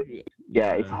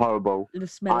yeah, it's horrible. The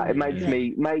smell. of It makes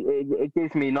me it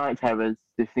gives me night terrors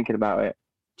just thinking about it.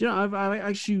 Do you know? I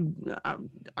actually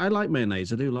I like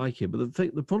mayonnaise. I do like it, but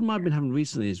the problem I've been having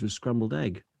recently is with scrambled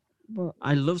egg. What?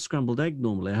 I love scrambled egg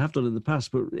normally. I have done it in the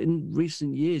past, but in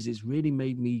recent years, it's really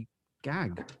made me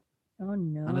gag, Oh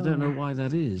no. and I don't know why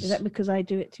that is. Is that because I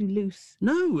do it too loose?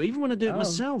 No, even when I do it Oh.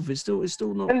 myself, it's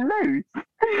still not. And loose.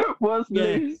 What's Yeah.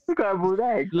 loose scrambled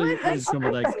egg? Loose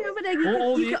scrambled egg. Scrambled egg, you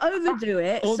All can the- overdo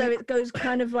it all so the- it goes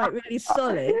kind of like really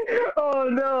solid. Oh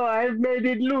no, I've made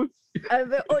it loose.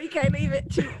 Or you can leave it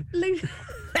to loose.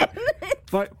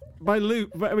 By loose,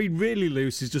 I mean really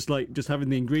loose is just having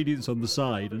the ingredients on the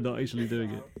side and not actually doing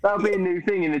it. That'll be a new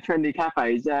thing in the trendy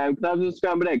cafes. Can I have a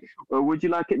scrambled egg? Or would you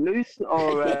like it loose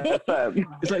or firm?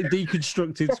 It's like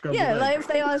deconstructed scrambled Yeah, egg. like if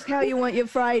they ask how you want your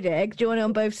fried egg, do you want it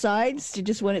on both sides? Do you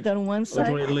just want it done on one Or do side?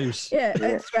 you want it loose?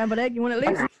 Yeah, scrambled egg. You want it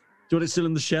loose, Do you want it still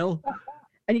in the shell?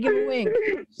 and you give it a wink.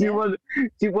 Do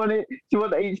you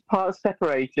want each part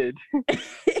separated?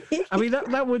 I mean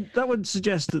that would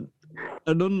suggest that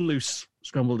an unloose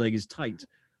scrambled egg is tight.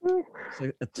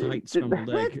 So a tight scrambled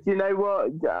egg. You know what?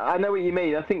 I know what you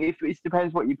mean. I think it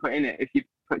depends what you put in it. If do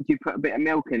you put a bit of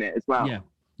milk in it as well? Yeah,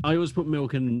 I always put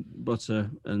milk and butter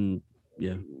and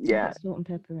yeah. Salt and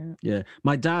pepper in it. Yeah,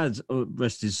 my dad,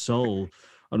 rest his soul,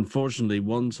 unfortunately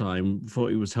one time thought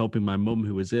he was helping my mum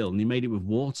who was ill, and he made it with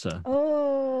water.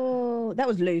 Oh, that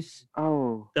was loose.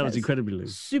 Oh. That was That's incredibly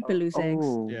loose. Super loose eggs.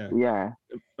 Oh. Yeah. Yeah.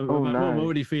 My mum, no.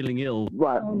 already feeling ill,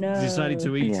 Right. Oh no. decided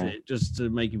to eat Yeah. it just to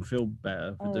make him feel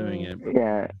better for doing it. But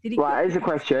Yeah. Did he Right. cook Here's a it?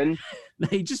 question.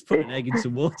 he just put an egg in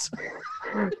some water.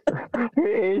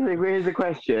 Here's a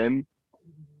question.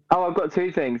 Oh, I've got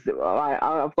two things.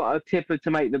 I've got a tip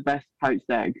to make the best poached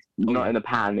eggs, not yeah. in a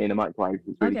pan, in a microwave.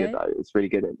 It's really Okay. good though. It's really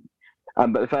good.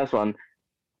 But the first one,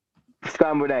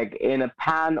 scrambled egg in a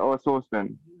pan or a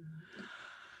saucepan,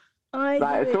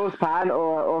 like a saucepan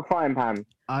or a frying pan.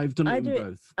 I've done it in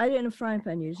both. I do it in a frying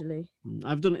pan usually.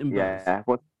 I've done it in both. Yeah.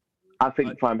 I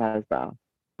think frying pan is better.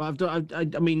 But I've done. I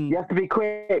mean, You have to be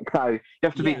quick though. You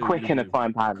have to be Yeah, quick you in a do.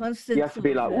 frying pan. Constant. You have to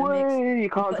be like, salt and mix. whoa! You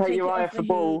can't gotta take take your it eye off off the the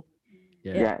ball.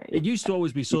 yeah. Yeah. It used to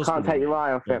always be You saucepan. can't take your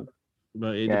eye off it.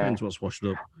 But it Yeah. depends what's washed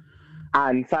up.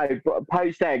 And so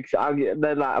poached eggs,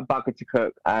 they're like a bugger to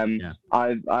cook. Yeah.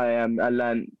 I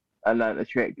learned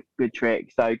a good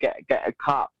trick. So get a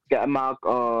cup, get a mug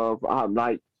of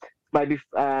like maybe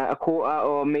a quarter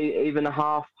or even a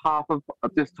half of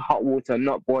just hot water,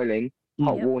 not boiling,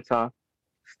 hot Yep. water.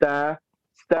 Stir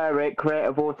it, create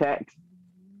a vortex.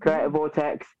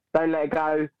 Don't let it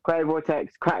go. Create a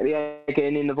vortex. Crack the egg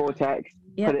in the vortex.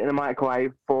 Yep. Put it in the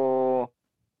microwave for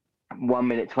 1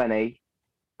 minute 20.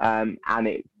 And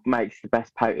it makes the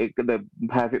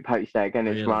perfect poached egg, and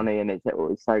it's Really? runny, and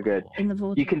it's so good. In the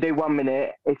vortex. You can do 1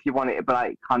 minute if you want it to be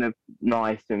like kind of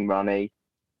nice and runny,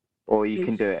 or you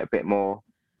can Loose. do it a bit more,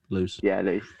 Loose.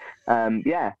 loose.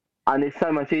 Yeah, and it's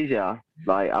so much easier.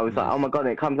 Like I was like, Yes. oh my god,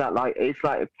 it comes out like it's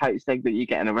like a poached egg that you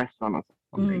get in a restaurant or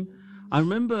something. I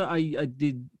remember I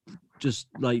did just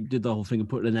did the whole thing of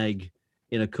putting an egg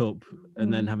in a cup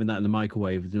and then having that in the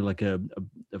microwave, do like a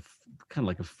kind of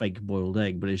like a fake boiled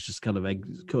egg, but it's just kind of egg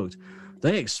cooked.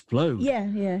 They explode. Yeah.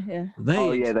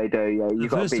 Oh yeah, they do. Yeah, The you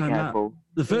got to first be time that- careful.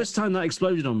 The first time that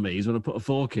exploded on me is when I put a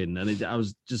fork in, and I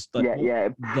was just like, Yeah,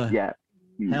 what the yeah.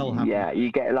 hell happened? Yeah,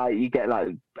 you get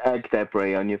like egg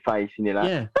debris on your face, and you're like,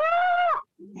 yeah.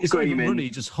 It's not even screaming. runny,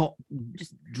 just hot,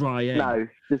 just dry egg. no,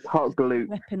 just hot glue.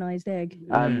 Weaponized egg.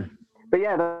 Yeah. But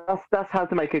yeah, that's how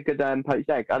to make a good poached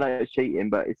egg. I know it's cheating,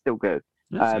 but it's still good.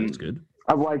 That sounds good.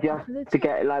 Otherwise, you have to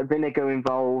get like vinegar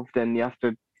involved, and you have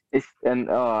to.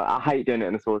 I hate doing it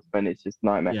in a saucepan. It's just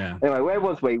nightmare. Yeah. Anyway, where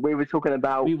was we? We were talking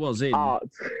about We was in art.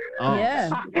 art.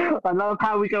 Yeah. I love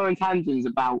how we go on tangents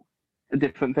about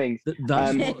different things.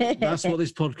 That's what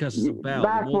this podcast is about.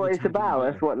 That's More what the it's about.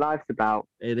 tangent, That's what life's about.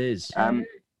 It is.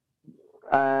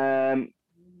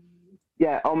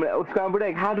 Yeah, omelette or scrambled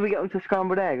egg. How do we get onto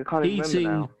scrambled egg? I can't even Eating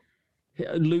remember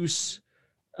loose.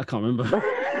 I can't remember.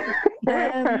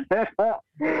 Um, now.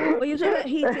 well, you're talking about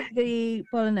heating the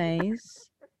bolognese,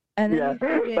 and then Yeah, you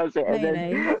can get that's it, and then-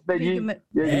 mayonnaise. then you- vegan ma-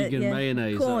 yeah, Vegan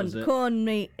mayonnaise, that corn, was it. corn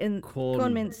meat, and Corn.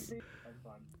 corn mince.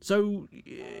 So,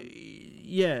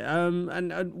 yeah.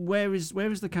 And where is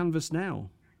the canvas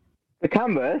now? The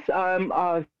canvas,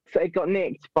 so it got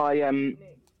nicked by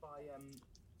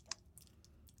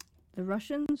The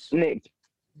Russians. some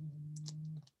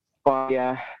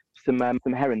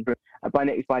heron.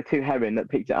 Nicked by two heron that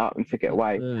picked it up and took it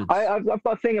away. Birds. I've got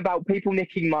a thing about people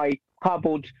nicking my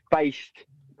cardboard-based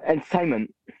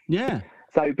entertainment. Yeah.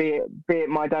 So be it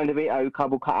my Don DeVito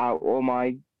cardboard cutout or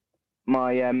my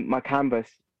canvas.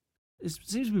 It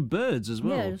seems to be birds as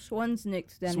well. Yeah, Swans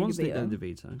nicked Danny Swans nicked DeVito. Dan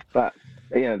DeVito. But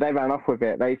they ran off with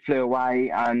it. They flew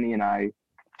away, and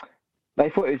they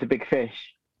thought it was a big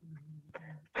fish.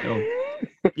 Oh,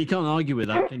 you can't argue with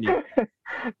that, can you?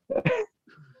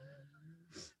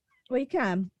 Well, you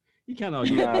can. You can't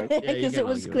argue. No. with that. Yeah, you Because can it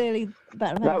was argue with clearly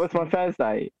about That was my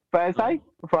Thursday. Thursday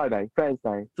or Friday?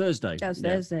 Thursday. Thursday. That was Yeah.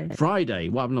 Thursday. Friday.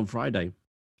 What happened on Friday?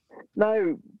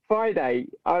 No, Friday.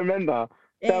 I remember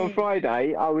So on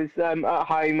Friday, I was at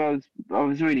home. I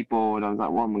was really bored. I was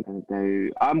like, what am I going to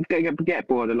do? I'm going to get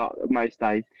bored a lot most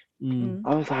days. Mm.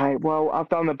 I was like, well, I've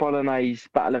done the Bolognese,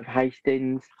 Battle of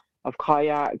Hastings. I've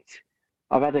kayaked.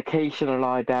 I've had a quiche and a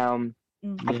lie down.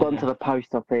 I've gone to the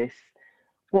post office.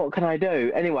 What can I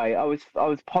do? Anyway, I was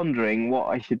pondering what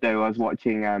I should do. I was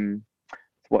watching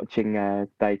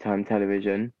daytime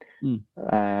television.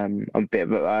 I'm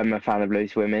a fan of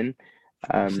Loose Women.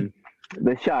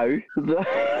 The show.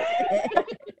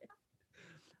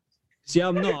 See,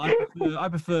 I'm not. I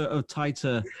prefer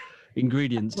tighter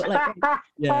ingredients. But like,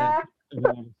 Yeah.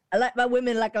 I like my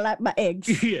women like I like my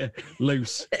eggs. Yeah.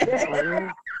 Loose.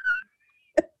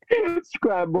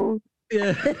 Scrambled.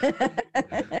 Yeah.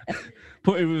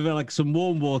 Put it with like some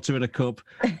warm water in a cup.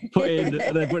 Put in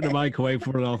and then put in the microwave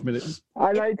for 4.5 minutes.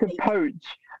 I like to poach.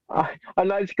 I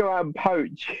like to go out and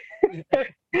poach.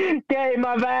 Get in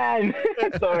my van.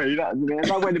 Sorry, that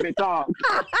went a bit dark.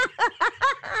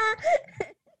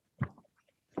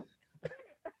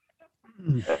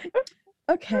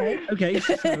 Okay. Okay,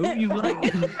 so you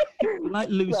like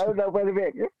loose. That went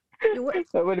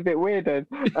a bit weird then.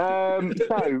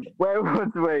 So where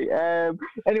was we?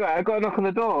 Anyway, I got a knock on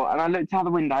the door and I looked out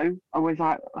the window. I was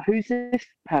like, "Who's this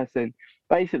person?"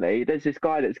 Basically, there's this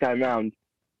guy that's going around.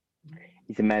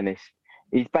 He's a menace.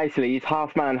 He's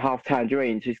half man, half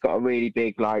tangerine. So he's got a really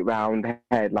big, like, round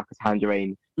head, like a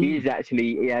tangerine. He is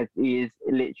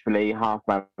literally half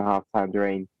man, half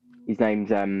tangerine. His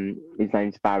name's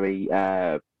Barry.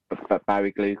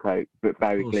 Barry Glucose.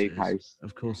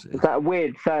 Of course it is. It's that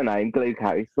weird surname,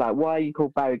 Glucose. Like, why are you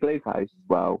called Barry Glucose?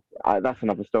 Well, that's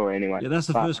another story anyway. Yeah, that's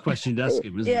the first question to ask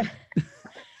him, isn't it?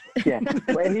 Yeah,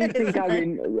 well, he's been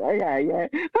going. Yeah.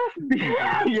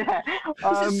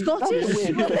 Is it Scottish?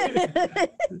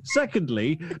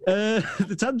 Secondly,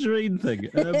 the tangerine thing.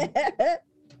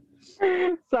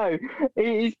 So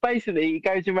he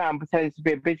goes around, pretends to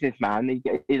be a businessman.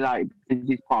 He like does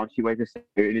his party, wears a suit,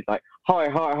 and he's like, "Hi,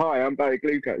 I'm Barry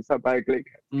Glucose. I'm Barry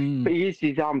Glucose." But he uses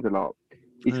his arms a lot.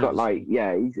 He's got like,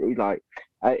 he's like,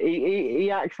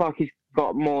 he acts like he's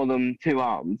got more than two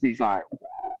arms. He's like,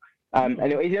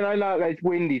 anyway, you know, like those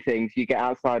windy things you get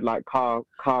outside like car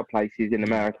places in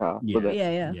America. Yeah.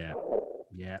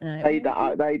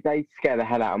 They scare the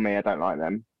hell out of me. I don't like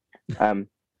them.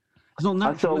 It's not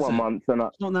natural. I saw one once, and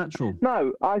it's not natural.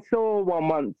 No, I saw one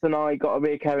once, and I got a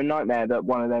recurring nightmare that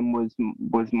one of them was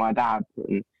my dad,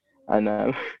 and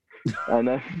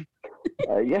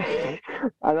yeah,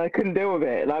 and I couldn't deal with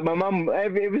it. Like my mum,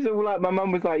 it was all like my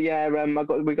mum was like, "Yeah,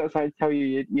 we got something to tell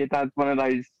you. Your dad's one of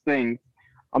those things."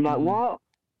 I'm like, "What?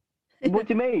 What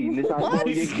do you mean?" It's like, well,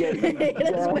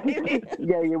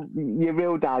 your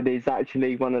real dad is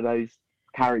actually one of those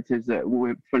characters that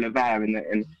were full of air,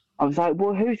 and I was like,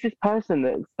 "Well, who's this person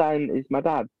that's saying is my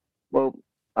dad?" Well,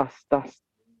 that's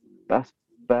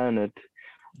Bernard.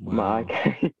 Wow.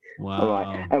 Okay. Wow. All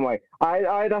right. Anyway, I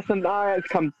had to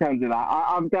come to terms with that.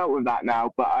 I've dealt with that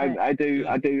now, but I do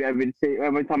every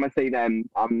time I see them,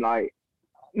 I'm like,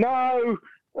 no.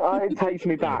 It takes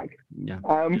me back. Yeah.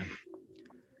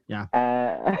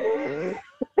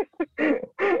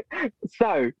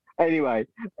 So anyway,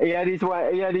 he had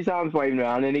his arms waving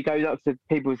around, and he goes up to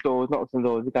people's doors, knocks on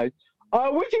doors, and goes,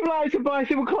 "Oh, would you like to buy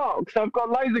some clocks? I've got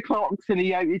loads of clocks." And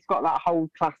he's got that whole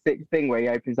classic thing where he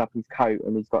opens up his coat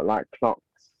and he's got like clocks.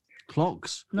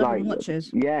 Clocks? Not Like,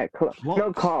 watches. Yeah,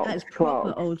 not clocks. That is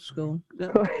proper clocks. old school.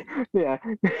 Yeah.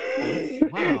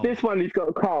 Wow. This one he's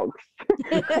got clocks.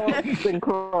 Clocks and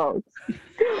clocks.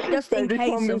 Just in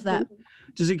case of that.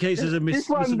 Just in case there's a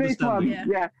misunderstanding. This one,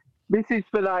 yeah. This is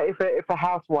for like if a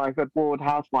housewife, a bored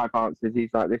housewife answers, he's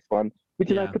like this one. Would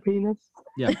you like a penis?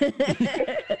 Yeah.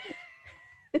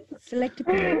 Select a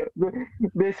penis.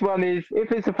 This one is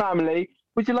if it's a family.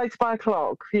 Would you like to buy a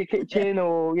clock for your kitchen,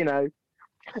 or you know?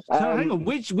 So hang on,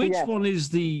 which one is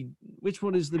the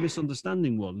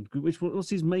misunderstanding one? What's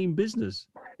his main business?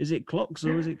 Is it clocks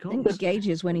or is it I think clocks? the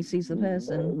gauges when he sees the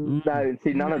person. No,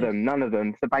 see, none of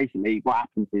them. So basically, what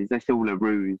happens is it's all a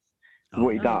ruse.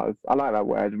 What he does, I like that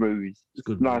word, ruse. It's a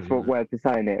good Nice word, word to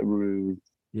say in it, ruse.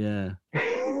 Yeah.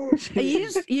 He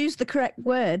used the correct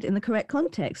word in the correct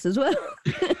context as well.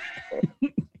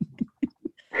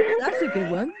 That's a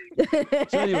good one.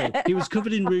 So anyway, he was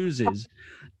covered in ruses.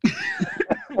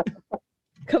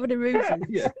 Covered in ruses.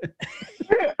 Yeah.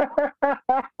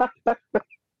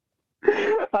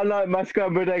 I like my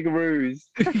scrambled egg ruse.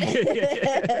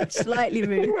 Slightly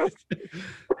rude.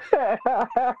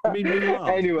 You mean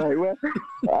roulade? Anyway, well,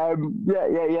 yeah. A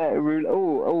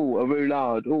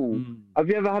roulade. Mm. Have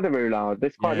you ever had a roulade?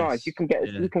 It's quite nice. You Yes, can get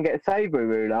yeah. you can get savoury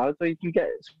roulade, or you can get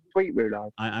sweet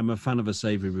roulade. I'm a fan of a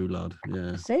savoury roulade.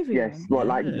 Yeah. Savoury Yes, one.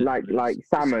 what Yeah, like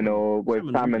salmon or with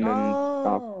salmon. salmon and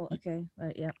stuff. Oh, okay.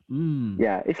 Right, yeah. Mm.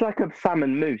 Yeah, it's like a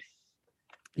salmon mousse.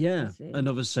 Yeah. see.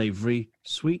 Another savoury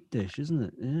sweet dish, isn't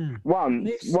it? Yeah.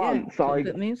 Mousse,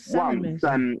 chocolate mousse, salmon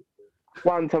mousse.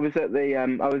 Once I was at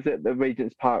the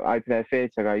Regent's Park Open Air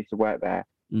Theatre. I used to work there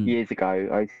years ago.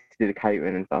 I used to do the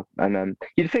catering and stuff. And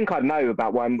you'd think I'd know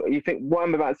about what I'm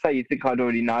about to say. You'd think I'd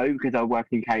already know because I work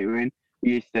in catering.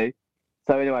 We used to.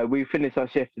 So anyway, we finished our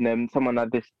shift and then someone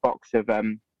had this box of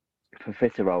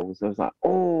profiteroles. I was like,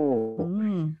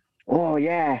 oh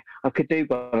yeah, I could do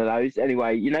one of those.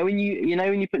 Anyway, when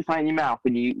you put something in your mouth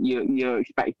and you're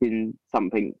expecting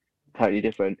something totally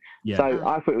different. Yeah. So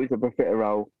I thought it was a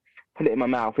profiterole. Put it in my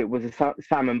mouth. It was a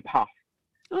salmon puff.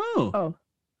 Oh.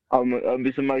 It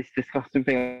was the most disgusting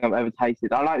thing I've ever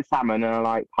tasted. I like salmon and I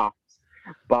like puffs,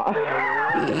 but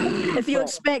if you're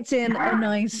expecting a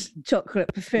nice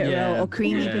chocolate profiterole or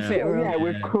creamy profiterole,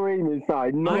 with cream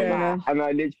inside, not that.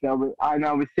 And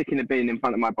I was sick in a bin in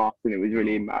front of my boss, and it was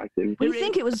really embarrassing. you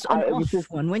think it was an off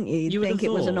one, wouldn't you? You would think have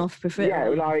it was an thought. off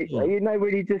profiterole. Yeah, like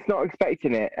really just not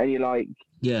expecting it, and you're like,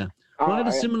 Yeah. Well, I had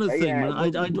a similar thing when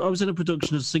I was in a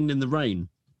production of Singing in the Rain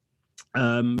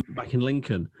back in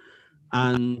Lincoln.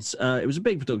 And it was a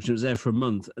big production. It was there for a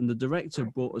month. And the director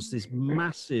brought us this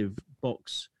massive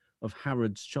box of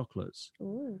Harrods chocolates.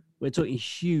 Ooh. We're talking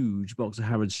huge box of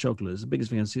Harrods chocolates, the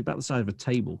biggest thing I see, about the size of a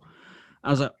table.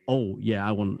 I was like, oh, yeah,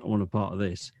 I want a part of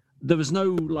this. There was no,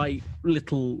 like,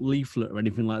 little leaflet or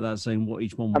anything like that saying what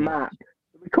each one was. a map.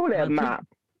 We call it a map.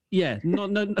 Yeah, no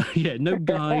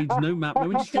guides, no map,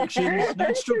 no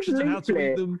instructions on how to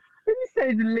read them. When you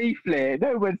say leaflet,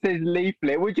 no one says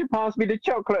leaflet. Would you pass me the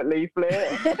chocolate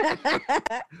leaflet?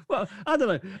 Well, I don't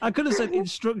know. I could have said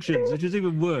instructions, which is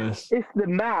even worse. It's the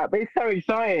map. It's so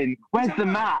exciting. Where's the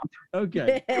map?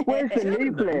 Okay. Where's the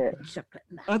leaflet?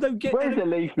 I don't get. Where's the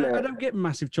leaflet? I don't get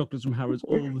massive chocolates from Harrods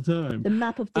all the time. The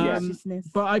map of deliciousness.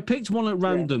 But I picked one at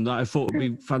random that I thought would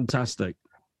be fantastic,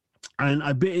 and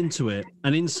I bit into it,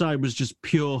 and inside was just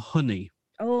pure honey.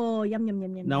 Oh, yum yum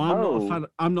yum yum. Now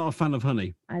I'm not a fan of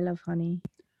honey. I love honey.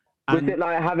 Was it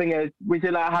like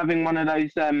having one of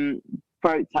those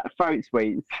throat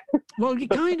sweets? Well,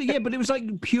 kind of, yeah, but it was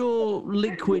like pure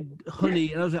liquid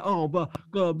honey, and I was like, oh, blah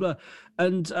blah blah.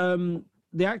 And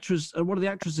the actress, one of the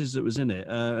actresses that was in it,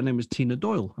 her name was Tina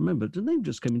Doyle. I remember the name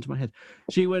just came into my head.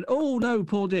 She went, "Oh no,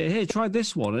 poor dear, here, try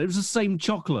this one." And it was the same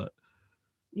chocolate.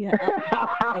 Yeah,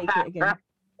 I'll take it again.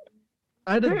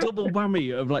 I had a double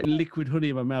whammy of like liquid honey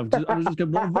in my mouth. I was just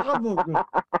going, blah, blah, blah, blah.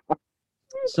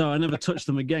 So I never touched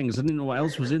them again because I didn't know what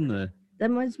else was in there. That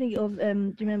reminds me of, do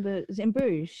you remember, it was in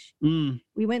Bruges?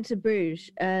 We went to Bruges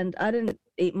and I didn't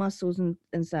eat mussels and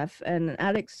stuff. And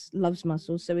Alex loves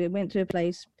mussels. So we went to a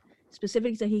place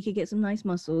specifically so he could get some nice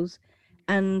mussels.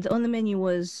 And on the menu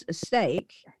was a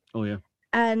steak. Oh, yeah.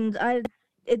 And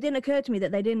it didn't occur to me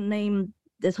that they didn't name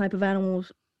the type of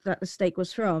animals that the steak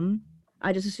was from.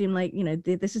 I just assumed, like,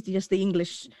 this is just the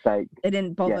English steak. They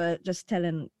didn't bother just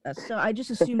telling us. So I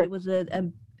just assumed it was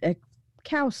a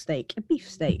cow steak, a beef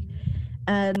steak.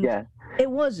 And it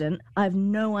wasn't. I have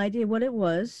no idea what it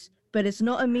was, but it's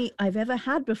not a meat I've ever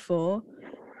had before.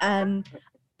 And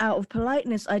out of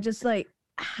politeness, I just,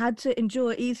 had to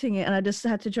enjoy eating it. And I just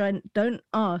had to try and don't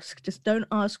ask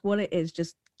what it is.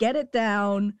 Just get it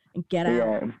down and get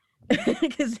out.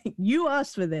 Because you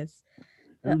asked for this.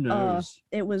 Who knows?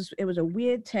 It was a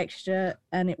weird texture,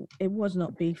 and it was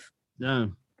not beef.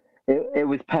 No. It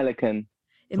was pelican.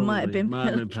 It might have been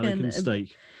pelican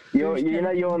steak. You're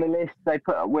on a list.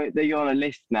 You're on a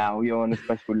list now. You're on a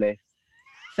special list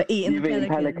for eating. You've eaten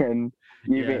pelican.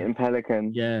 You've eaten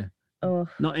pelican. Yeah. Oh.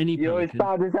 Not any pelican.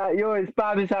 You're as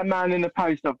bad as that man in the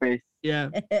post office.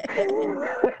 Yeah.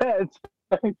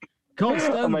 Can't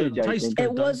stand them. Tastes good.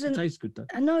 It wasn't. Tastes good though.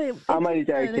 No, I'm only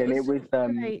joking. It was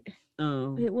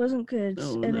Oh. It wasn't good,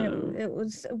 and it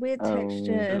was a weird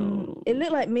texture, and it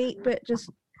looked like meat, but just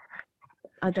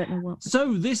I don't know what.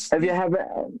 So this. Have you ever?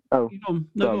 Oh, go on.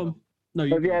 No.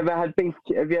 Have you ever had beef?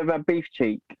 Have you ever had beef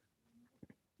cheek?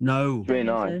 No. It's really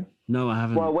nice. No, I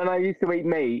haven't. Well, when I used to eat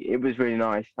meat, it was really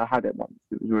nice. I had it once.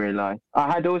 It was really nice.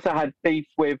 I had also had beef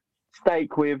with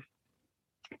steak with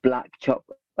dark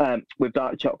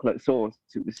chocolate sauce.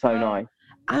 It was so nice.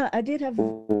 I did have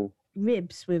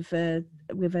ribs with a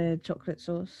chocolate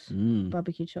sauce,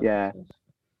 barbecue chocolate sauce.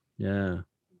 Yeah.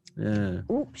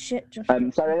 Oh shit, Josh.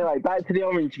 So anyway, back to the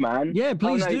Orange Man. Yeah,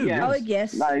 please do.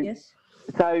 Yes. No. Yes.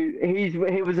 So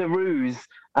he was a ruse,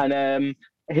 and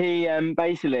he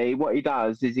basically what he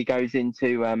does is he goes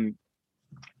into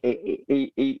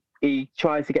he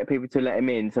tries to get people to let him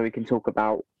in so he can talk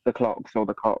about the clocks or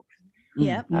the cocks.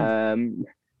 Yeah.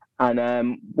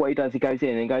 And what he does, he goes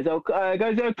in and goes, can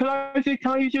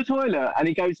I use your toilet? And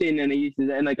he goes in and he uses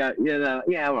it, and they go,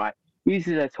 yeah, all right. He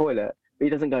uses their toilet, but he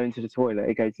doesn't go into the toilet.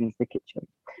 He goes into the kitchen.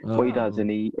 Oh. What he does,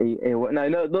 and he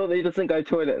he doesn't go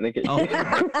toilet in the kitchen. Oh.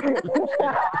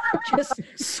 Just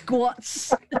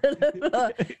squats.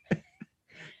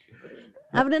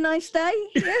 Having a nice day?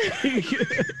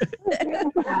 Where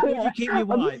do you keep your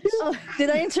wipes? Oh,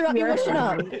 did I interrupt you washing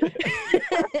up?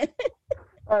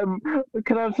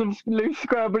 Can I have some loose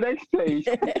scrambled eggs, please?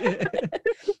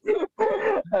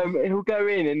 He'll go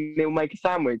in and he'll make a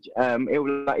sandwich.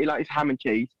 He likes ham and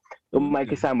cheese. He'll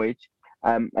make a sandwich.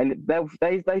 And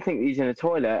they think he's in a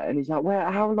toilet, and he's like,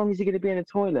 "Well, how long is he going to be in a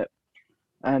toilet?"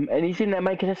 And he's in there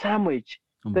making a sandwich.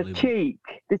 The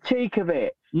cheek of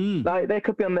it. Like they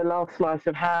could be on their last slice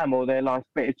of ham or their last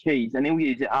bit of cheese, and he'll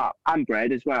use it up, and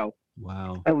bread as well.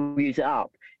 Wow. And we'll use it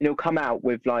up, and he'll come out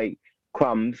with like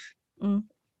crumbs.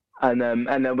 And then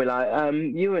we're like,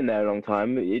 you were in there a long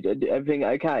time. Everything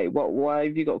okay? Why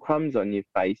have you got crumbs on your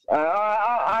face?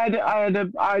 I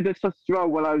had a sausage roll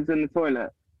while I was in the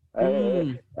toilet.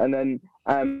 And then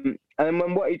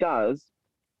when what he does,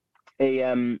 he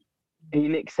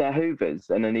nicks their hoovers,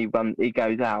 and then he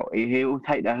goes out. He'll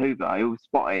take their hoover, he'll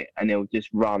spot it, and he'll just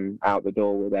run out the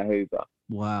door with their hoover.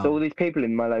 Wow. So all these people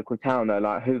in my local town are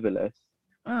like hooverless.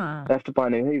 They have to buy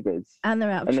new hoovers. And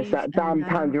they're out of And cheese. it's that damn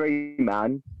tangerine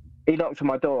man. He knocked on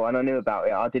my door, and I knew about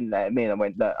it. I didn't let him in. I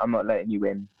went, look, I'm not letting you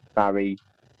in, Barry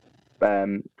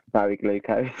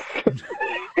Glucose.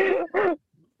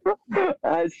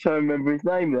 I just trying to remember his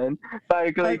name then.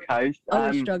 Barry Glucose. I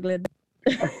was struggling.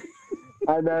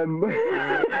 And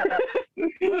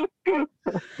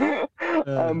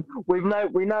we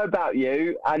know about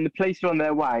you, and the police are on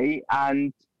their way,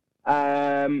 and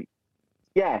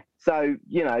yeah, so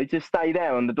just stay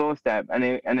there on the doorstep. And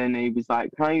then he was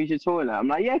like, "Can I use your toilet?" I'm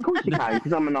like, "Yeah, of course you can,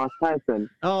 because I'm a nice person."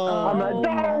 Oh, I'm like,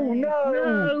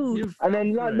 "No!" And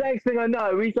then next thing I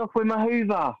know, he's off with my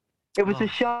Hoover. It was a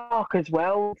shark as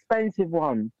well, expensive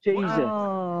one. Jesus.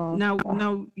 Oh. Now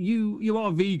you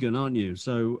are vegan, aren't you?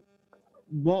 So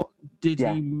what did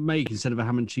he make instead of a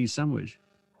ham and cheese sandwich?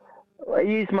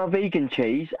 He used my vegan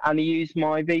cheese, and he used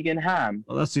my vegan ham.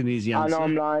 Well, that's an easy answer. And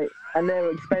I'm like, and they're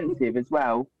expensive as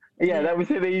well. Yeah, that was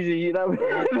an easy. That was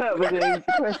an easy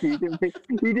question.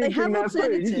 You didn't think that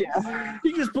through, did you?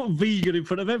 You just put vegan in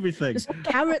front of everything. Just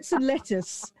carrots and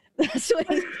lettuce. That's what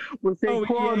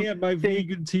my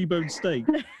vegan T-bone steak.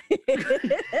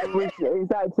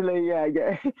 It's actually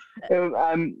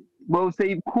well,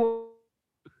 see,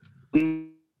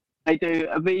 they do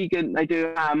a vegan. They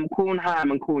do corn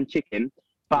ham and corn chicken,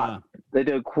 but they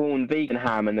do a vegan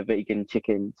ham and a vegan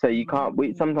chicken. So you can't.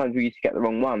 Sometimes we used to get the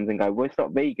wrong ones and go, "Well, it's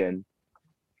not vegan."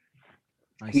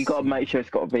 You got to make sure it's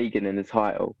got vegan in the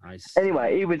title.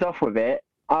 Anyway, he was off with it.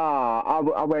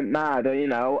 I went mad.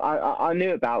 I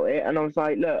knew about it, and I was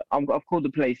like, "Look, I've called the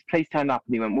police. Police turned up,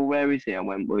 and he went, 'Well, where is he?' I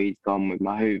went, 'Well, he's gone with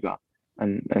my Hoover,'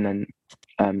 and then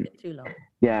too long.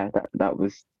 Yeah, that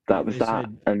was that.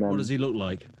 And what does he look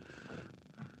like?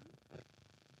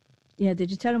 Yeah,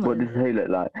 did you tell him what does he look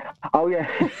like? Oh yeah,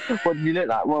 what did he look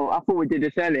like? Well, I thought we did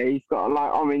this earlier. He's got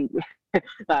like orange.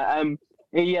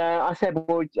 I said,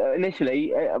 well,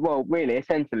 initially, really,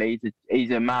 essentially, he's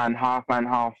a man, half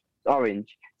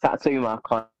orange, Satsuma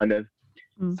kind of.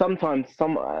 Sometimes as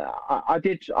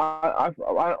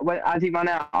he ran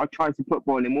out, I tried to put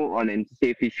boiling water on him to see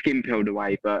if his skin peeled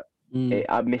away, but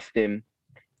I missed him.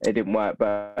 It didn't work,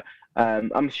 but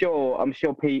I'm sure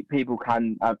people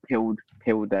can peel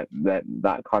that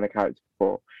kind of character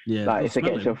before. Yeah, like if it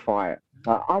gets to a fight,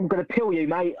 I'm gonna peel you,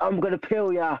 mate. I'm gonna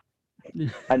peel you.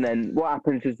 And then what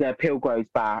happens is their peel grows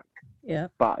back. Yeah.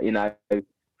 But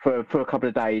for a couple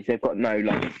of days they've got no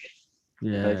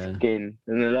skin,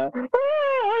 and they're like,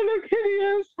 look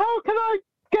hideous. How can I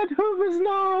get hoovers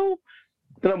now? I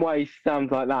don't know why he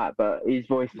sounds like that, but his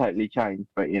voice totally changed.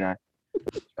 But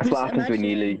that's what happens when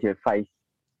you lose your face.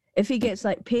 If he gets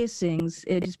like piercings,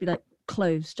 it'd just be like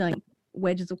cloves, giant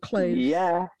wedges of cloves.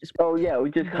 Yeah. It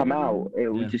would just come out. It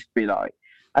would just be like,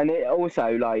 and it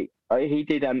also like he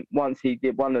did once he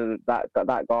did one of that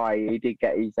guy. He did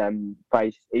get his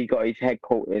face. He got his head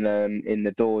caught in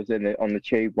the doors on the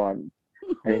tube once,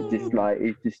 and it's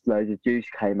just loads of juice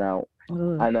came out.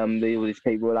 And all these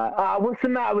people were like, what's the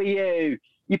matter with you?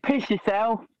 You piss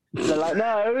yourself? They're like,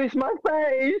 no, it's my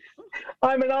face.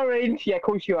 I'm an orange. Yeah, of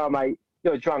course you are, mate.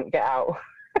 You're drunk. Get out.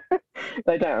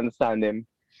 They don't understand him.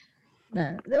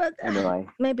 No. Anyway.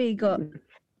 Maybe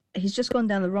he's just gone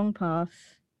down the wrong path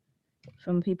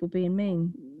from people being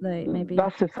mean. Like maybe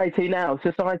That's society now.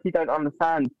 Society don't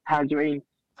understand Tangerine.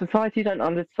 Society don't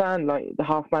understand like the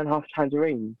half man, half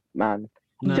tangerine man.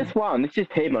 No. Just one. It's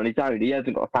just him on his own. He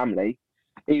hasn't got a family.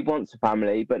 He wants a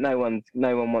family, but no one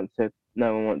wants to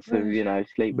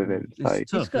sleep with him. So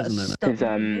It's tough, got isn't it? stuck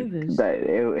because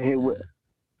with he'll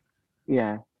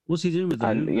yeah, What's he doing with the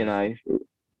and Hoovers?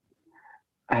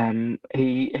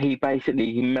 he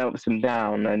basically melts them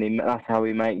down, and that's how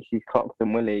he makes his clocks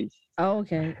and willies. Oh,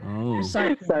 okay. Oh.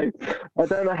 Recycling. So I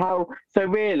don't know how. So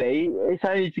really, it's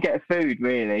only to get food.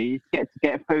 Really, to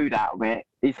get food out of it.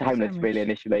 He's homeless Sandwich. really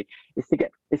initially. It's to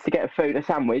get a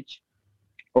sandwich,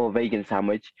 or a vegan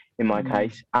sandwich in my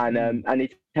case, and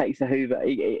he takes a Hoover.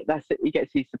 He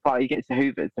gets his supply. He gets the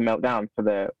Hoovers to melt down for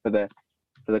the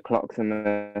clocks and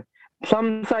the.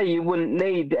 Some say you wouldn't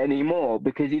need any more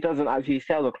because he doesn't actually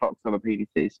sell the clocks on the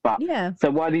penises. But Yeah. so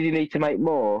why did he need to make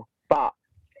more? But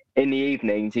in the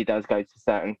evenings, he goes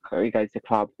to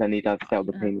clubs and he does sell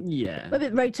the penis. Yeah. Maybe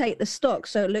rotate the stock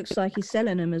so it looks like he's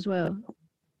selling them as well.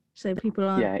 So people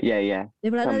aren't. Yeah.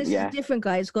 They'll be like, no, this is yeah. a different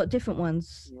guy. He's got different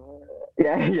ones.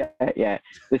 Yeah.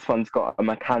 This one's got a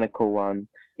mechanical one.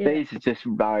 Yeah. These are just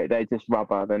like they're just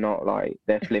rubber. They're not like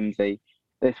they're flimsy.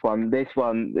 This one uses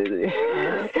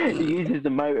the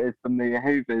motors from the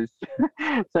Hoovers,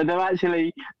 so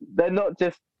they're not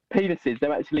just penises.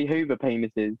 They're actually Hoover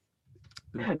penises.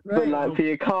 But Right. like for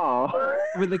your car.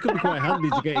 I mean, they could be quite handy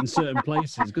to get in certain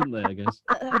places, couldn't they? I guess.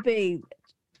 That'd be,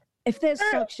 if there's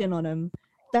suction on them,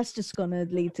 that's just gonna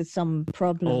lead to some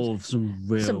problems. Oh, some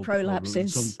real Some problems,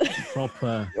 prolapses. some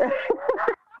proper.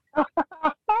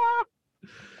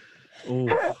 Oh,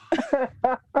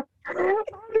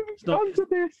 it's not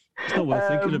worth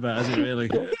thinking about, is it? Really?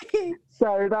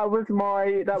 So that was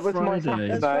my Friday. Saturday.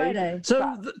 That's Friday.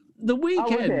 So the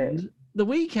was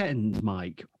weekend,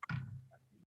 Mike.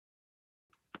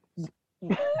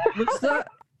 Was that?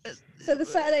 So the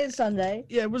Saturday and Sunday.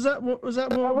 Yeah, was that more? That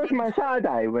was my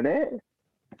Saturday, wasn't it?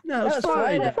 No, it That was was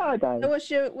Friday. Friday. So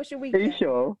what's your Are you weekend?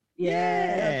 sure? Yeah,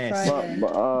 Yes. Friday.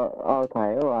 Okay,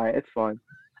 all right, it's fine.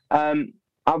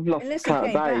 I've lost Unless he count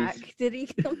came of days. back, did he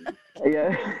come back?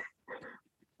 Yeah.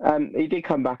 He did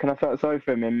come back, and I felt sorry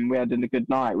for him. And we had a good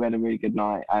night. We had a really good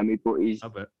night. He brought his I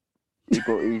bet. his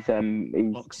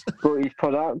Clocks.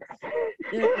 products.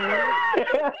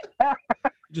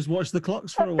 Just watch the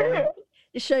clocks for a while.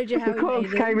 It showed you how The clocks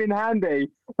he made came in handy.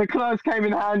 The clocks came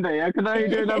in handy. I could only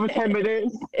do another 10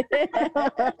 minutes.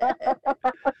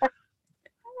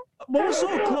 What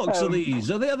sort of clocks are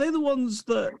these? Are they the ones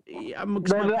that? 'Cause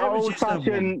They're my the parents used to have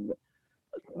one.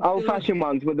 old-fashioned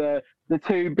ones with the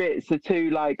two bits, the two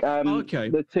like Okay.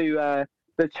 the two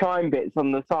the chime bits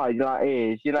on the side, like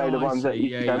ears. You know, Oh, the I ones that see.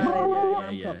 you Yeah, go.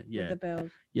 yeah. With the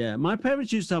bells. Yeah, my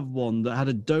parents used to have one that had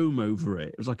a dome over it.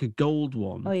 It was like a gold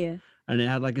one, Oh yeah. and it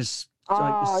had like a set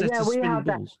yeah, of we spin had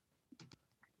that. balls.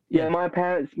 Yeah, my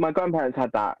grandparents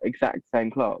had that exact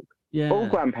same clock. Yeah. All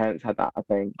grandparents had that, I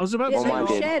think. I was about to Yeah, say. mine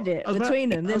they did. shared it I was about- between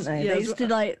them, I was- didn't they? yeah, I They was- used to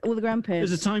like all the It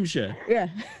grandparents. was a timeshare. Yeah,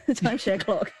 the timeshare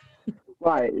clock.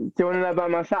 Right. Do you want to know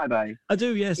about my Saturday? I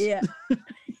do, yes. Yeah.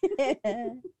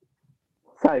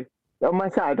 So on my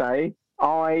Saturday,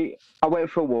 I went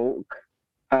for a walk,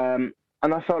 and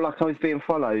I felt like I was being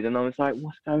followed, and I was like,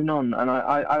 "What's going on?" And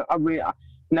I really,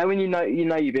 when you know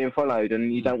you're being followed,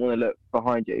 and you don't want to look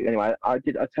behind you. Anyway, I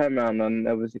turned around, and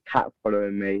there was a cat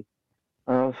following me,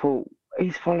 and I thought,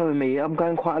 "He's following me. I'm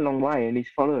going quite a long way, and he's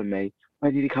following me.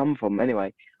 Where did he come from?"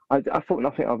 Anyway, I thought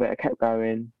nothing of it. I kept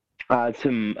going. I had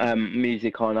some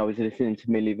music on. I was listening to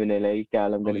Milli Vanilli,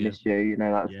 "Girl, I'm Gonna yeah. Miss You." You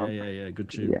know that song. Yeah. Good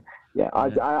tune. Yeah. Yeah,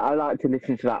 I like to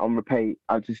listen to that on repeat.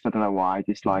 I don't know why. I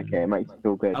just like it. It makes me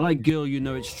feel good. I like "Girl, You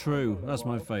Know It's True." That's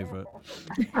my favourite.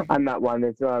 And that one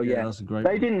as well. Yeah. That's a great.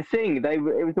 They one. didn't sing. It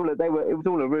was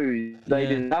all a ruse. They Yeah.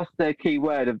 didn't. That's the key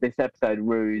word of this episode.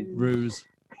 Ruse. Ruse.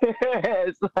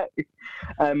 It's like,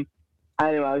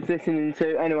 anyway, I was listening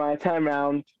to. Anyway, I turned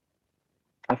around.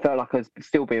 I felt like I was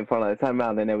still being followed. I turned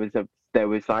around and there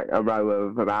was like a row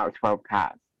of about 12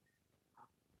 cats.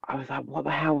 I was like, what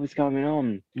the hell was going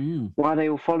on? Mm, Why are they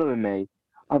all following me?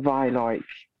 Have I like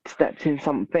stepped in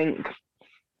something?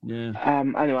 yeah.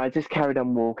 Anyway, I just carried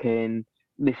on walking,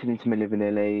 listening to Milli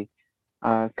Vanilli.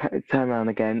 Turn around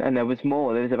again, and there was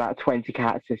more. There was about 20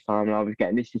 cats this time, and I was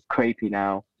getting, this is creepy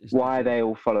now. It's Why are they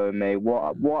all following me?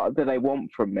 What do they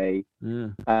want from me? Yeah.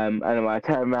 Anyway, I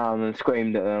turned around and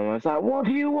screamed at them. I was like, "What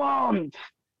do you want?"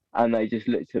 And they just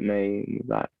looked at me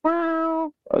like,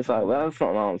 "Wow." I was like, "Well, that's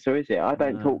not an answer, is it? I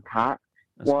don't No. talk cat.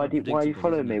 That's Why quite are you predictable,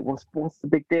 following isn't me? it? What's the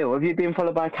big deal? Have you been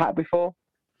followed by a cat before?"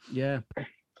 Yeah.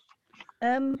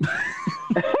 I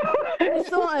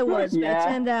thought I was, but it Yeah.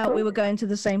 turned out we were going to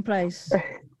the same place.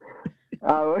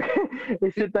 Oh,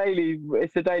 it's a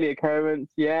daily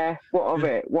occurrence. Yeah. What of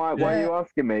it? Why are you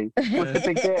asking me? What's the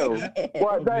big deal?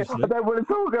 Why I don't want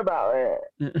to talk about it.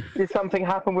 Did something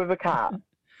happen with a cat?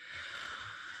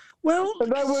 Well, I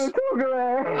don't want to talk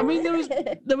about it. I mean,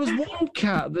 there was one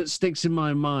cat that sticks in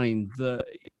my mind that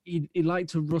he liked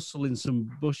to rustle in some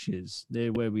bushes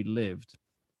near where we lived.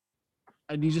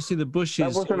 And you just see the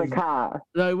bushes. That wasn't a cat.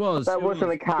 No, it was. That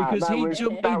wasn't a cat. Because That he'd was-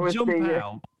 jump that was out.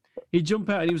 the- He'd jump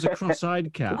out and he was a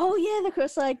cross-eyed cat. Oh yeah, the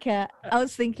cross-eyed cat. I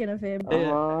was thinking of him.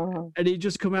 Oh. And he'd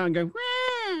just come out and go,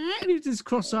 "Wah!" And he'd this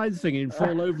cross-eyed thing and he'd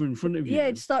fall over in front of you. Yeah,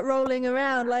 he'd start rolling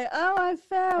around like, oh, I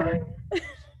fell.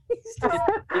 He was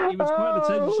quite an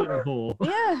attention whore.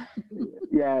 Yeah,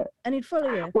 Yeah. and he'd follow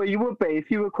you. Well, you would be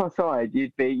if you were cross-eyed.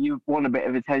 You'd want a bit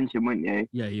of attention, wouldn't you?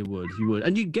 Yeah, you would.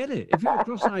 And you'd get it. If you were a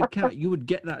cross-eyed cat, you would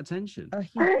get that attention. Oh,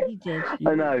 he did.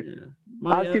 I know. Yeah.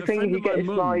 I was just thinking friend he of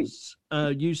my gets, like-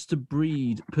 mum's, used to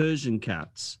breed Persian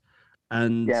cats.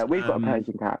 And Yeah, we've got a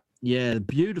Persian cat. yeah,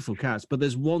 beautiful cats. But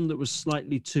there's one that was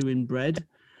slightly too inbred,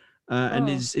 and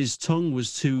Oh. his tongue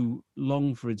was too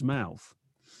long for his mouth.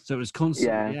 So it was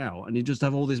constantly out, and he'd just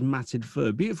have all this matted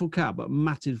fur. Beautiful cat, but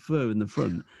matted fur in the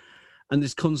front, and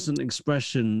this constant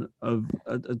expression of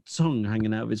a tongue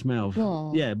hanging out of his mouth.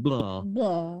 Blah. Yeah, blah,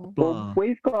 Blah. blah.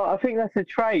 Well, I think that's a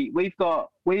trait.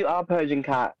 Our Persian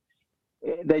cat,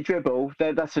 they dribble.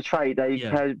 That's a trait.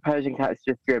 Yeah. Persian cats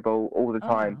just dribble all the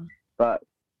time. Oh.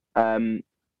 But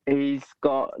he's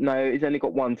only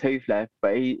got one tooth left,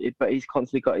 but he's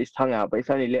constantly got his tongue out, but it's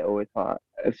only little.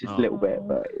 It's just a little bit,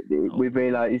 but we've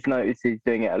realised he's noticed he's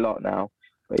doing it a lot now.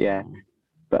 But yeah,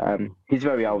 but he's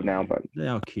very old now, but They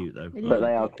are cute though. But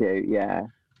they are cute. Yeah.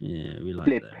 Yeah, we like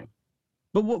Flip. them.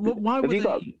 But why Have were you they?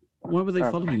 got- Why were they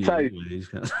Oh, following you? so- anyway, these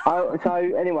cats? So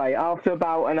anyway, after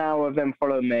about an hour of them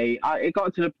following me, it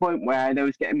got to the point where there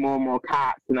was getting more and more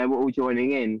cats, and they were all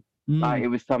joining in. Like it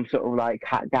was some sort of like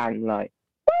cat gang, like,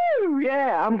 woo,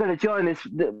 yeah, I'm gonna join this.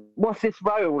 What's this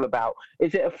row all about?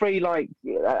 Is it a free like?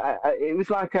 It was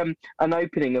like an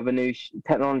opening of a new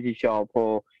technology shop,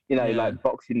 or Yeah. like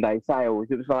Boxing Day sales.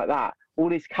 It was like that. All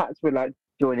these cats were like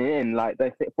joining in, like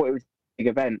they thought it was a big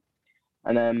event.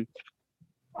 And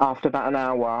after about an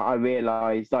hour, I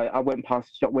realised I went past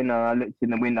the shop window and I looked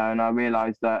in the window and I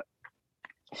realised that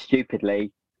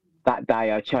stupidly that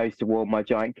day I chose to wear my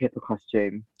giant kipper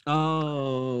costume.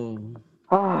 Oh,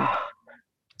 Ah,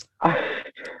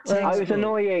 it was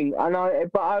annoying, and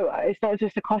it's not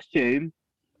just a costume.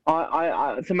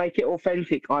 I to make it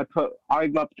authentic, I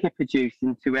rubbed kipper juice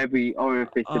into every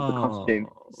orifice of the costume.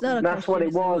 It's not a That's what costume, it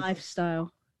it's a was.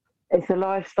 lifestyle. It's a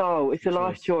lifestyle. It's a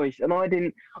life choice, and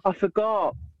I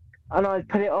forgot, and I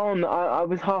put it on. I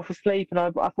was half asleep, and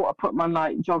I thought I put my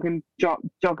like jogging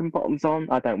bottoms on.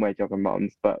 I don't wear jogging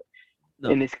bottoms, but No.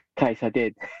 in this case, I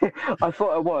did. I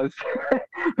thought I was.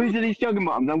 Who's in these jogging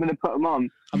bottoms? I'm going to put them on.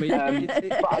 I mean,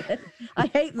 But I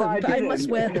hate them, I but I must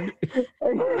didn't. wear them. but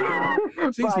I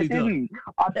easily done. didn't.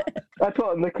 I put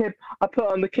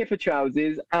on the kipper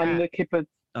trousers and the kipper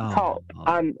top,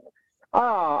 and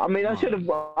I mean, I should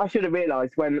have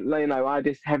realised when I had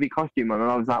this heavy costume on and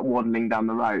I was like waddling down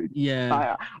the road.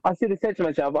 yeah. I should have said to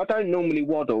myself, I don't normally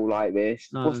waddle like this.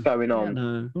 No. What's going on?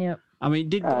 No. Yep. I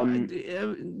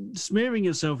mean, smearing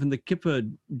yourself in the kipper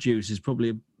juice is probably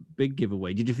a big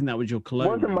giveaway. Did you think that was your cologne?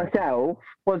 Wasn't myself.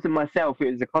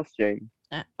 It was a costume.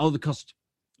 Oh, the cost.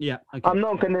 Yeah. Okay. I'm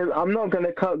not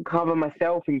gonna cover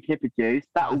myself in kipper juice.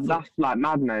 That's like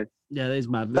madness. Yeah, that is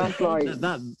mad. That's like-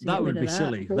 that would rid be of that.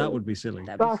 silly. That would be silly.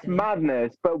 That'd be That's silly.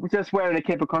 madness. But just wearing a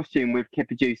kipper costume with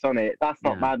kipper juice on it, that's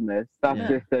not Yeah. madness. That's Yeah.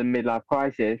 just a midlife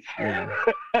crisis. Yeah.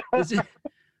 Is it,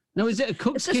 no, is it a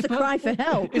cooked It's just kipper? a cry for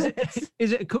help. Is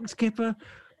it a cooked kipper?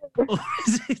 Or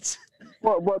is it?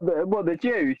 What the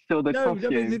juice or the No, I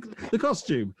costume? mean the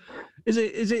costume. Is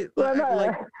it Well, no.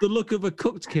 like the look of a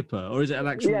cooked kipper, or is it an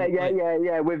actual?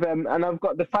 Yeah. With and I've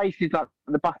got the faces like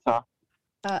the butter.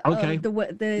 Okay. The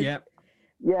Yeah.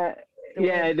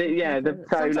 So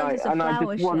Sometimes like, it's a and I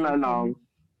flower just waddle shape along.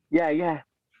 Yeah.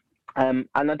 And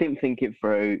I didn't think it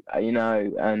through, and I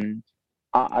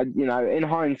in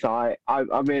hindsight, I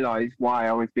realised why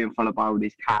I was being followed by all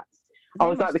these cats. I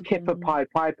was like the Kipper Pied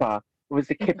Piper. It was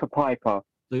the Kipper Piper.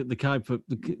 The Kuiper,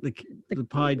 the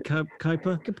Pied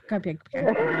Kuiper.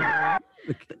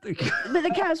 But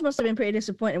the cows must have been pretty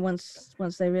disappointed once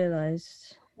they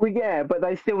realised. Well, yeah, but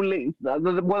they still licked.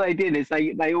 What they did is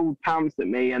they all pounced at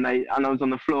me, and I was on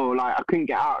the floor like I couldn't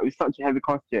get out. It was such a heavy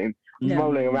costume.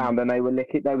 rolling around, and they were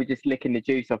just licking the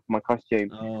juice off my costume.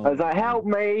 Oh, I was like, help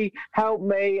me,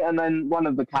 and then one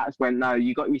of the cats went, no,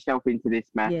 you got yourself into this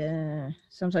mess. Yeah,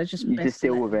 sometimes just You best just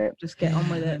deal to with it. Just get on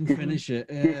with let it. him finish it.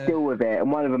 Just deal with it.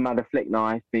 And one of them had a flick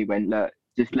knife. He went, look,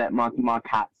 just let my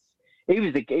cats. He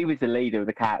was the leader of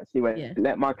the cats. He went,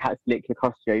 let my cats lick your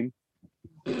costume,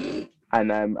 and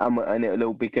it'll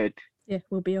all be good. Yeah,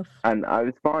 we'll be off. And I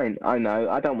was fine. I know.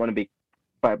 I don't want to be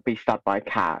stabbed by a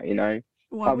cat. You know.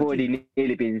 Why I've would already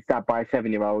nearly been stabbed by a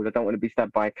 7-year-old. I don't want to be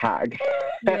stabbed by a cat.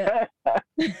 Yeah.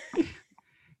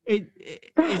 It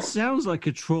sounds like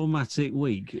a traumatic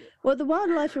week. Well, the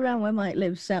wildlife around where Mike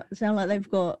lives sound like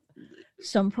they've got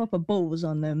some proper balls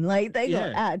on them. Like they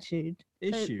got attitude.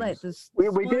 Issues. Like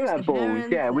we do have balls.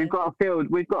 Yeah, we've got a field.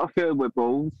 We've got a field with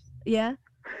balls. Yeah.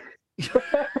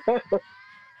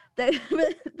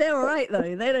 They're all right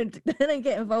though. They don't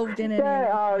get involved in it.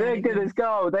 They're good as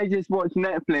gold. They just watch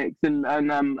Netflix and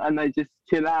they just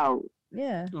chill out.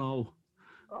 Yeah. I'll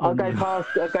go past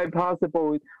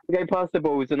the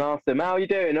balls and ask them, how are you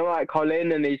doing? All right,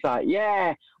 Colin. And he's like,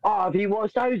 yeah. Oh, have you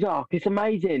watched Ozark? It's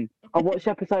amazing. I watched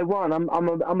episode 1.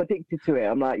 I'm addicted to it.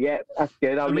 I'm like, yeah, that's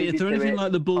good. I mean, is there anything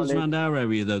like the bulls around our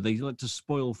area though? They like to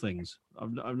spoil things.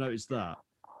 I've noticed that.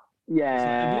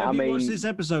 Yeah, have you watched this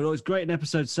episode? Oh, it's great in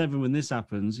episode 7 when this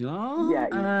happens. You're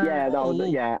like,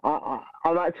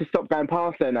 I like to stop going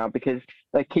past there now because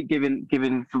they keep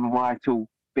giving some vital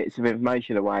bits of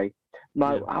information away.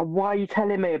 Like, why are you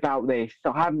telling me about this?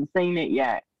 I haven't seen it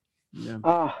yet.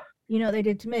 Yeah. You know what they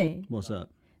did to me? What's that?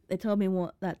 They told me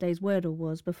what that day's Wordle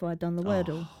was before I'd done the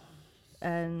Wordle,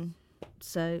 and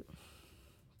so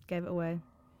gave it away.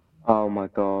 Oh my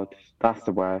god, that's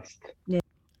the worst. Yeah.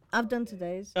 I've done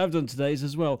today's. I've done today's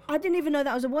as well. I didn't even know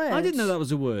that was a word. I didn't know that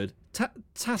was a word.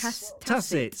 Tacit.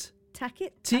 Tacit.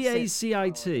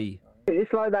 TACIT.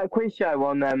 It's like that quiz show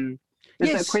on that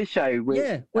quiz show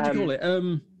with what do you call it?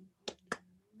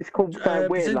 It's called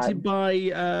presented by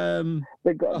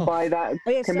by that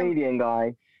comedian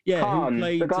guy. Yeah, Khan. Who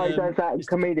played, the guy who does that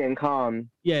comedian Khan.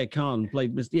 Yeah, Khan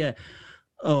played Mr. Yeah.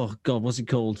 Oh God, what's it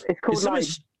called? It's called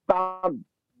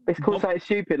it's called something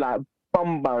stupid like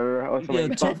Bumbo or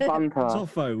something. Yeah, Bunter.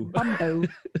 Toffo. Bumbo.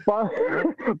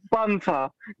 Bunter.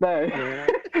 No.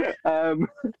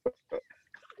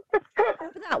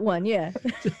 That one, yeah.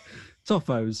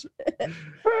 Toffos.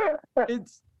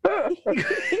 It's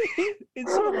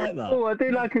something like that. Oh, I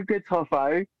do like a good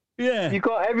toffo. Yeah. You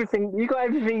got everything you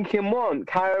can want.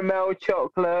 Caramel,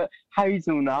 chocolate,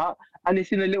 hazelnut, and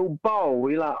it's in a little bowl.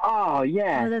 You're like, oh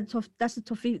yeah. Oh, that's the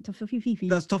toffee. That's toffee. Toffee.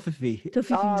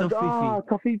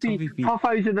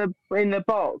 Toffos in the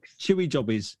box. Chewy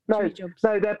jobbies. No,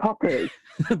 they're poppets.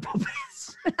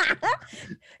 Poppets.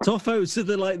 Toffos are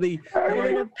they're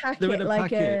in a packet, they're in a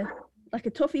packet. like a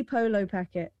toffee polo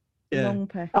packet. Yeah. Long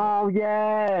packet. Oh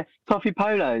yeah, toffee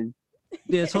polos.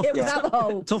 Yeah,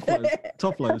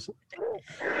 Tofflos. Do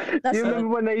you remember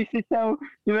when they used to sell?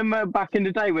 You remember back in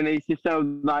the day when they used to sell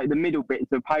like the middle bits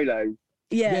of polos?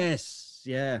 Yeah. Yes.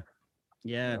 Yeah.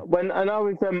 I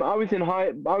was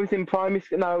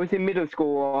in middle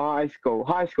school or high school.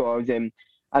 High school I was in,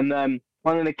 and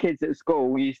one of the kids at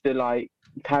school used to like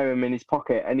carry them in his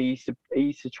pocket, and he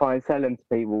used to try and sell them to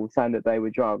people, saying that they were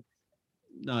drugs.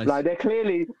 Nice. Like they're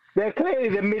clearly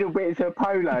the middle bits of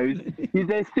polos.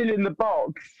 They're still in the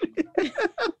box.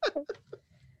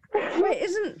 Wait,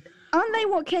 aren't they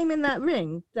what came in that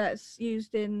ring that's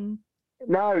used in?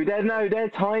 No, they're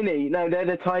tiny. No, they're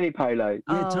the tiny polos.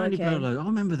 Yeah, tiny polos. I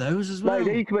remember those as well. No,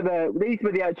 these were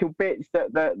the actual bits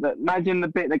that imagine the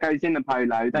bit that goes in the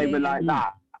polo. They were like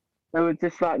that. They were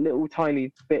just like little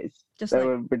tiny bits. Just they like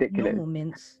were ridiculous. Normal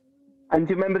mints. And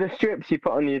do you remember the strips you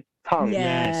put on your tongue? Yeah,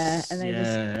 yes. And they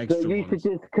extra used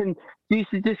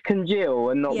to just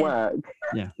congeal and not work.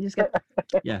 Yeah. You just get...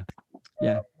 Yeah.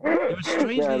 It was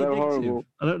strangely addictive. Horrible.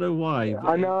 I don't know why.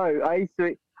 I know.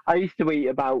 I used to eat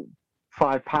about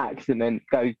 5 packs and then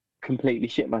go completely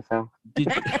shit myself.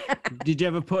 Did you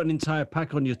ever put an entire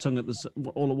pack on your tongue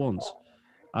all at once?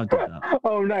 I did that.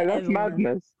 Oh no, that's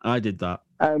madness. I did that.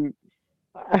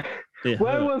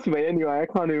 Where was we anyway? I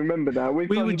can't even remember now. We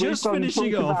were just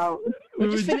finishing off. We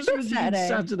were just finishing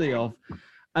Saturday off.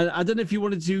 And I don't know if you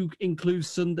wanted to include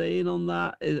Sunday in on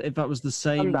that, if that was the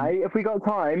same. Sunday, if we got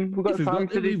time. We've got time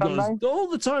to do Sunday. All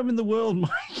the time in the world,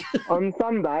 Mike. On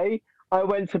Sunday, I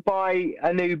went to buy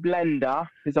a new blender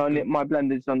because my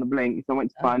blender's on the blink, so I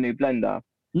went to buy a new blender.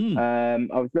 I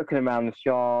was looking around the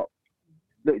shop,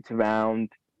 looked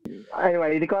around.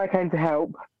 Anyway, the guy came to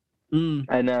help,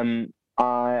 and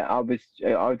I was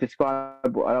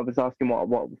asking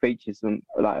what features and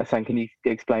like saying, can you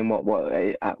explain what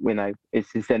is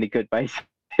this any good basically?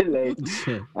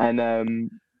 actually. And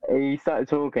he started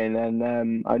talking,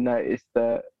 and I noticed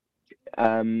that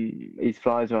his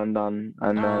flies were undone,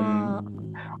 and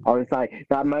I was like,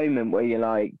 that moment where you're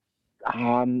like,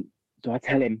 do I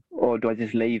tell him or do I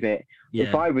just leave it? Yeah.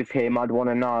 If I was him, I'd want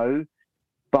to know.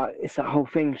 But it's that whole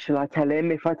thing. Shall I tell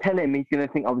him? If I tell him, he's going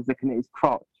to think I was looking at his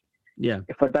crotch. Yeah.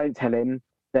 If I don't tell him,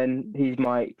 then he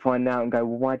might find out and go,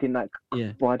 well, why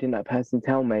didn't that person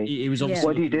tell me? He was obviously.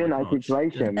 What do you do in that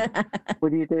situation?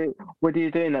 What do you do? What do you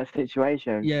do in that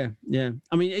situation? Yeah, yeah.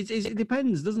 I mean, it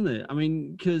depends, doesn't it? I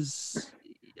mean, because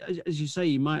as you say,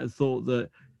 you might have thought that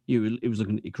it was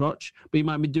looking at your crotch, but he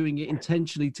might be doing it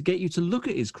intentionally to get you to look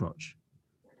at his crotch.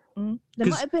 There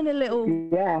might have been a little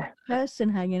person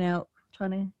hanging out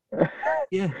trying to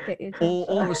get you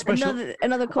or a special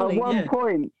another colleague.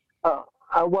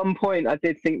 At one point, I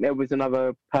did think there was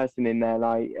another person in there,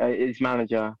 like his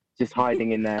manager, just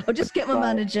hiding in there. I'll just get my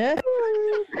manager.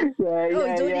 He's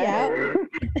already out.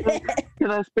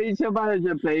 Can I speak to your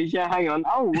manager, please? Yeah, hang on.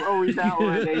 Oh, he's out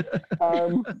already.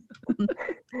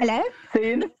 Hello?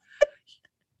 See, in the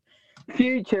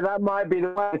future, that might be the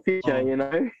right future, you know?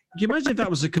 Can you imagine if that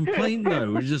was a complaint,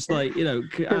 though? It's just like,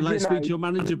 I'd like to speak to your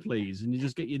manager, please, and you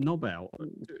just get your knob out.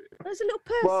 There's a little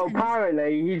person. Well,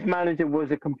 apparently, his manager was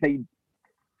a complete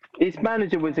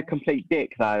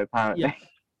dick, though, apparently. Yeah.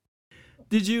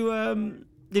 Did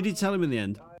he tell him in the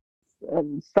end?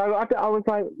 So I was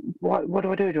like, what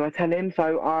do I do? Do I tell him?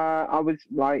 So I was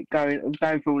like going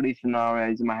through all these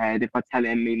scenarios in my head. If I tell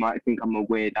him, he might think I'm a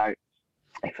weirdo.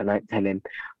 If I don't tell him,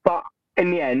 but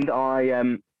in the end,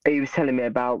 he was telling me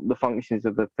about the functions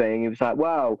of the thing. He was like,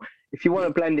 well, if you want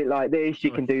to blend it like this,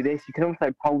 you can do this. You can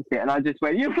also pulse it. And I just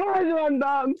went, your flies are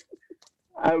undone.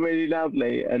 Really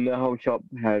lovely, and the whole shop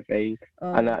heard me,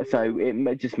 and so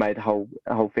it just made the whole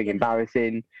thing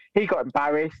embarrassing. He got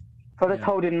embarrassed, so I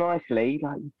told him nicely,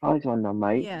 like, your flies are undone,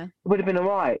 mate. Yeah. It would have been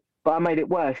alright, but I made it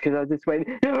worse because I just went,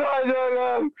 your flies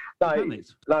are undone.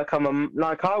 Like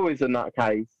I was a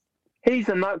nutcase. He's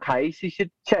a nutcase. He should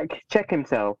check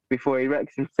himself before he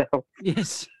wrecks himself.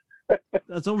 Yes,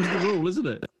 that's always the rule, isn't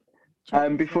it?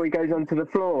 Before he goes onto the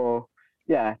floor.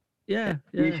 Yeah. Yeah.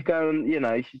 You should go and, you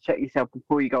should check yourself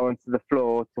before you go onto the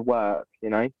floor to work,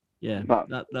 Yeah. But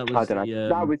that was, I don't know.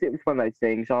 It was one of those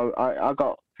things. I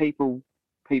got people,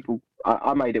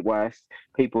 I made it worse.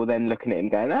 People then looking at him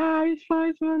going, his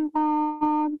flies are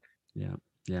undone.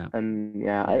 Yeah. And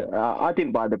I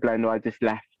didn't buy the blender. I just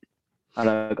left. And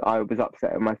I was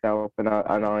upset with myself, and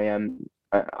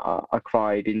I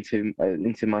cried into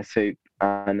my soup,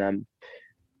 and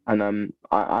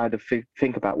I had to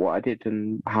think about what I did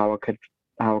and how I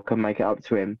could make it up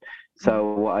to him.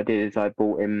 So what I did is I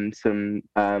bought him some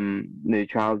new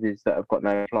trousers that have got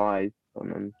no flies on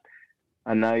them,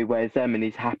 and now he wears them and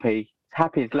he's happy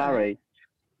as Larry.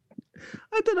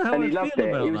 I don't know how and I he loved feel it.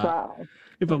 about He was that. like,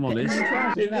 if I'm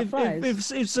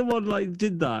honest, if someone like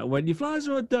did that when your flies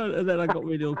are undone, and then I got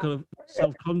really all kind of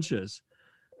self-conscious,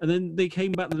 and then they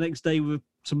came back the next day with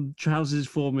some trousers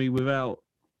for me without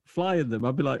fly in them,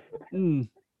 I'd be like,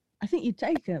 I think you'd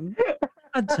take them.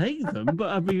 I'd take them, but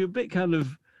I'd be a bit kind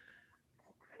of,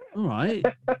 all right.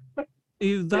 Are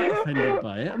you that offended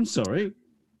by it? I'm sorry.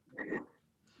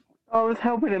 I was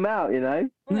helping him out, Yeah.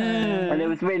 And it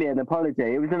was really an apology.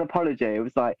 It was an apology. It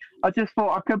was like, I just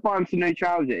thought I could buy him some new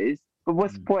trousers, but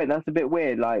what's the point? That's a bit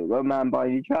weird, like, a man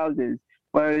buying you trousers.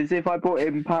 Whereas if I bought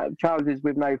him trousers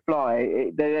with no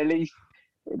fly, then at least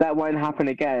that won't happen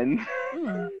again.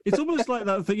 It's almost like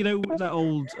that thing, that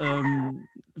old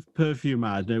perfume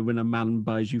ad, when a man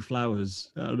buys you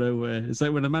flowers out of nowhere. It's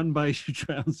like when a man buys you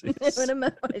trousers. When a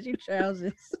man buys you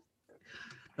trousers.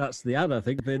 That's the ad, I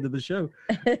think, at the end of the show.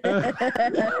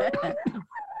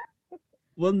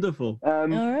 Wonderful. All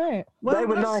right. Well, they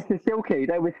were nice and silky.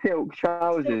 They were silk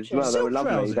trousers. They were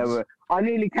lovely. Trousers. I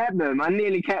nearly kept them,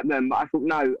 but I thought,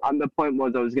 no, the point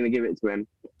was I was going to give it to him.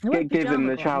 Give him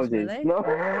the trousers. No.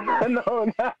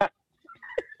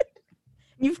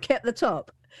 You've kept the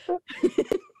top.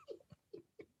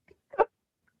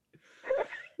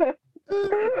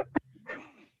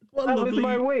 That was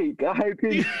my week. I hope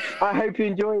you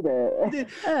enjoyed it.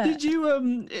 Did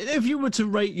you if you were to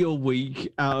rate your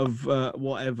week out of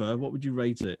whatever, what would you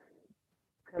rate it?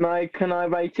 Can I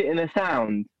rate it in a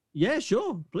sound? Yeah,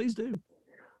 sure. Please do.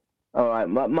 All right.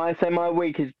 My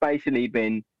week has basically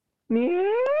been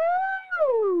meow.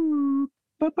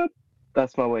 Boop, boop.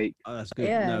 That's my week. Oh, that's good.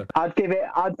 Yeah. No. I'd give it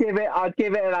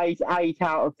an 8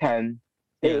 out of 10.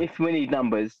 Yeah. If we need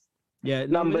numbers. Yeah,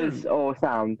 Numbers or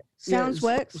sound. Sounds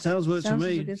works. Sounds works for Sounds is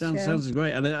me. a good Sounds scale. is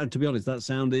great. And to be honest, that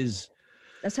sound is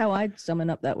That's how I'd summon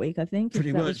up that week, I think. Pretty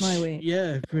if that much. was my week.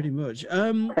 Yeah, pretty much.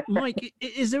 Mike,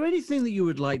 is there anything that you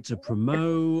would like to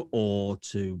promote or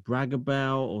to brag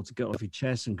about or to get off your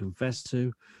chest and confess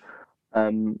to?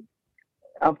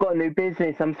 I've got a new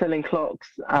business. I'm selling clocks.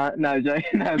 No,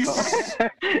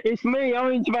 it's me,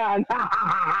 Orange Man.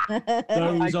 I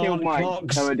Those killed aren't Mike.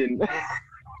 clocks. No, I didn't.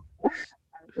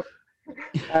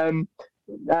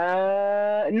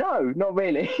 No, not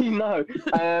really. No,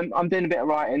 I'm doing a bit of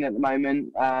writing at the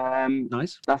moment.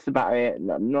 Nice. That's about it.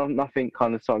 Nothing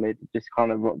kind of solid. Just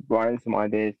kind of writing some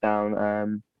ideas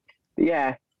down. But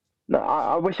yeah. No,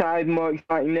 I wish I had more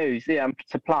exciting news. Yeah,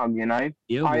 to plug, you know.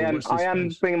 Yeah, I am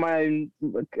bringing my own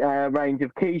range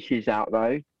of quiches out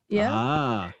though. Yeah.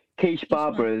 Ah. Quiche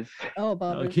Barbaras. Oh,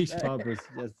 Barbara. Quiche Barbaras.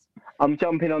 Yes. I'm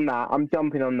jumping on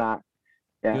that.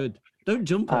 Yeah. Good. Don't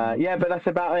jump on. Yeah, but that's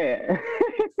about it.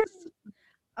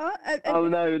 Oh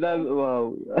no!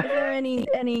 Well. Are there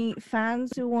any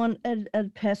fans who want a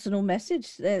personal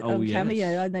message on Cameo?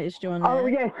 Yes. I noticed you're on there. Oh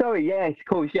yeah, sorry. Yes, of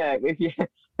course. Yeah, if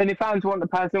any fans want a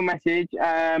personal message,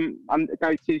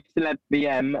 go to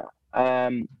CelebVM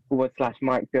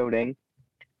 /Mike Fielding,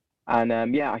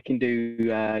 and yeah, I can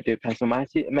do a personal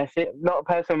message, not a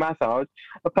personal massage,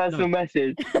 a personal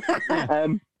message.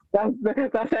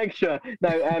 That's extra.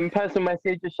 No, personal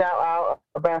message, a shout out,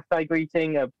 a birthday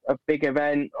greeting, a big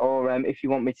event, or if you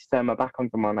want me to turn my back on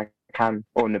someone, I can,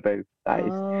 or Naboo. That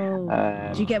is.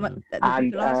 Did you get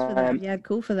people ask for that? Yeah,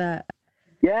 cool for that.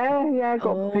 Yeah, I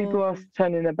got people asked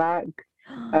turning their back.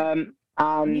 Can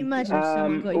you imagine if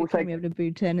someone got you also, Cameo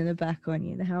Naboo turning the back on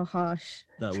you? How harsh.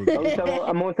 That would be.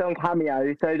 I'm also on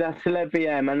Cameo, so that's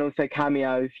CelebVM and also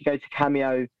Cameo. If you go to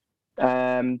Cameo,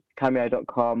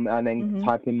 cameo.com and then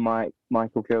type in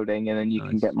Michael Fielding, and then you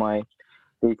can get my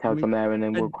details on there, and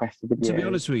then we'll request a video. To be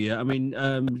honest with you, I mean,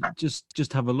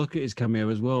 just have a look at his Cameo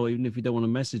as well, even if you don't want a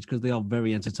message, because they are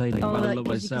very entertaining. Oh, I look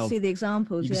myself. you can see the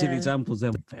examples. You can see the examples;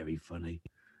 they're very funny.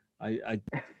 I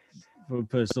from a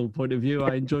personal point of view,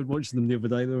 I enjoyed watching them the other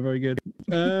day. They were very good.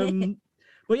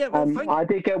 Well, yeah. Well, I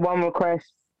did get one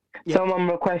request. Yeah. Someone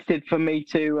requested for me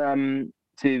to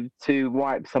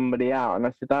wipe somebody out, and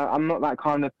I said I'm not that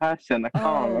kind of person. I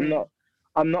can't.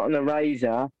 I'm not an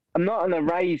eraser. I'm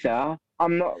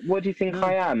not. What do you think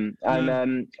I am?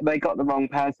 And they got the wrong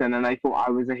person, and they thought I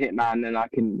was a hitman, and I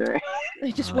couldn't do it.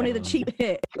 They just wanted a cheap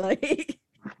hit, like.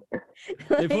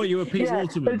 They thought you were Pete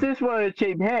Waterman. They just wanted a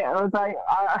cheap hit. I was like,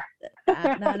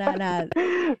 no.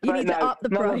 You need to up the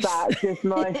price. None of that. Just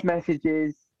nice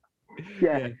messages.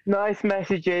 Yeah, nice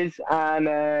messages, and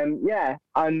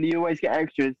and you always get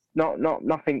extras. Not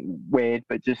nothing weird,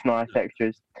 but just nice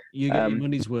extras. You get your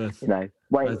money's worth. You know,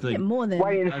 wait and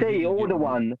see. Order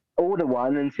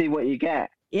one, and see what you get.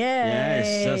 Yeah.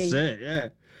 Yes, that's it. Yeah.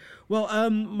 Well,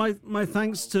 my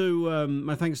thanks to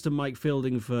Mike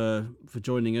Fielding for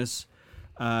joining us.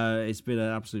 It's been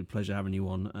an absolute pleasure having you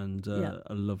on, and a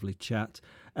lovely chat.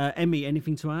 Emmy,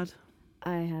 anything to add?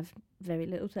 I have very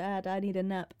little to add. I need a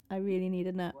nap. I really need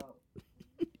a nap.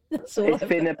 It's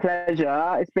been a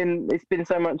pleasure. It's been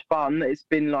so much fun. It's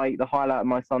been like the highlight of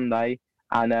my Sunday,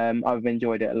 and I've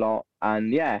enjoyed it a lot.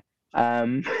 And yeah,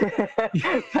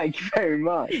 thank you very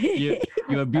much.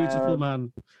 You're a beautiful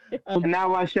man.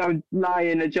 Now I shall lie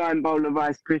in a giant bowl of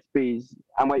Rice Krispies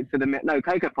and wait for the milk. No,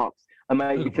 Cocoa Pops. And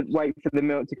wait for the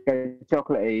milk to go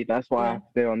chocolatey. That's what I have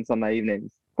to do on Sunday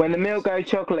evenings. When the milk goes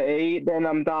chocolatey, then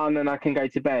I'm done and I can go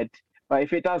to bed. But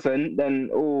if it doesn't, then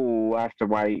I have to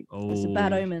wait. It's a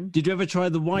bad omen. Did you ever try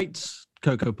the white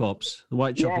Cocoa Pops, the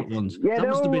white chocolate ones? Yeah, that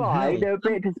must have been hell. They're a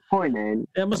bit disappointing.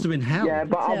 That must have been hell. Yeah,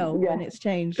 but when it's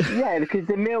changed. Yeah, because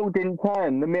the milk didn't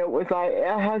turn. The milk was like,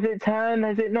 has it turned?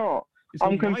 Has it not?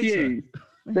 I'm confused.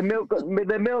 The milk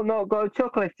not got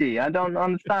chocolatey. I don't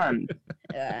understand.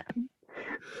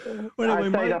 Well, anyway,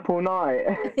 I stayed up all night.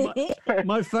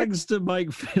 My thanks to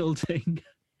Mike Fielding.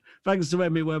 Thanks to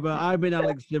Emmy Webber. I've been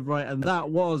Alex Liveright, and that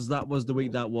was the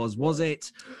week that was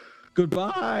it?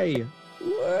 Goodbye.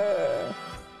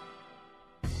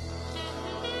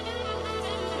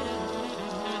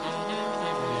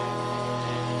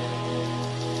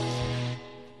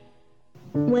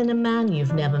 When a man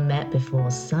you've never met before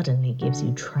suddenly gives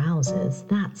you trousers,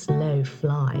 that's low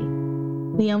fly.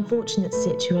 The unfortunate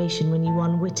situation when you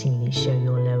unwittingly show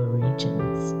your lower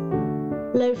regions.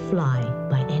 Low Fly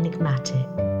by Enigmatic.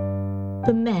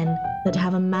 For men that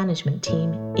have a management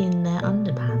team in their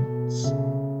underpants.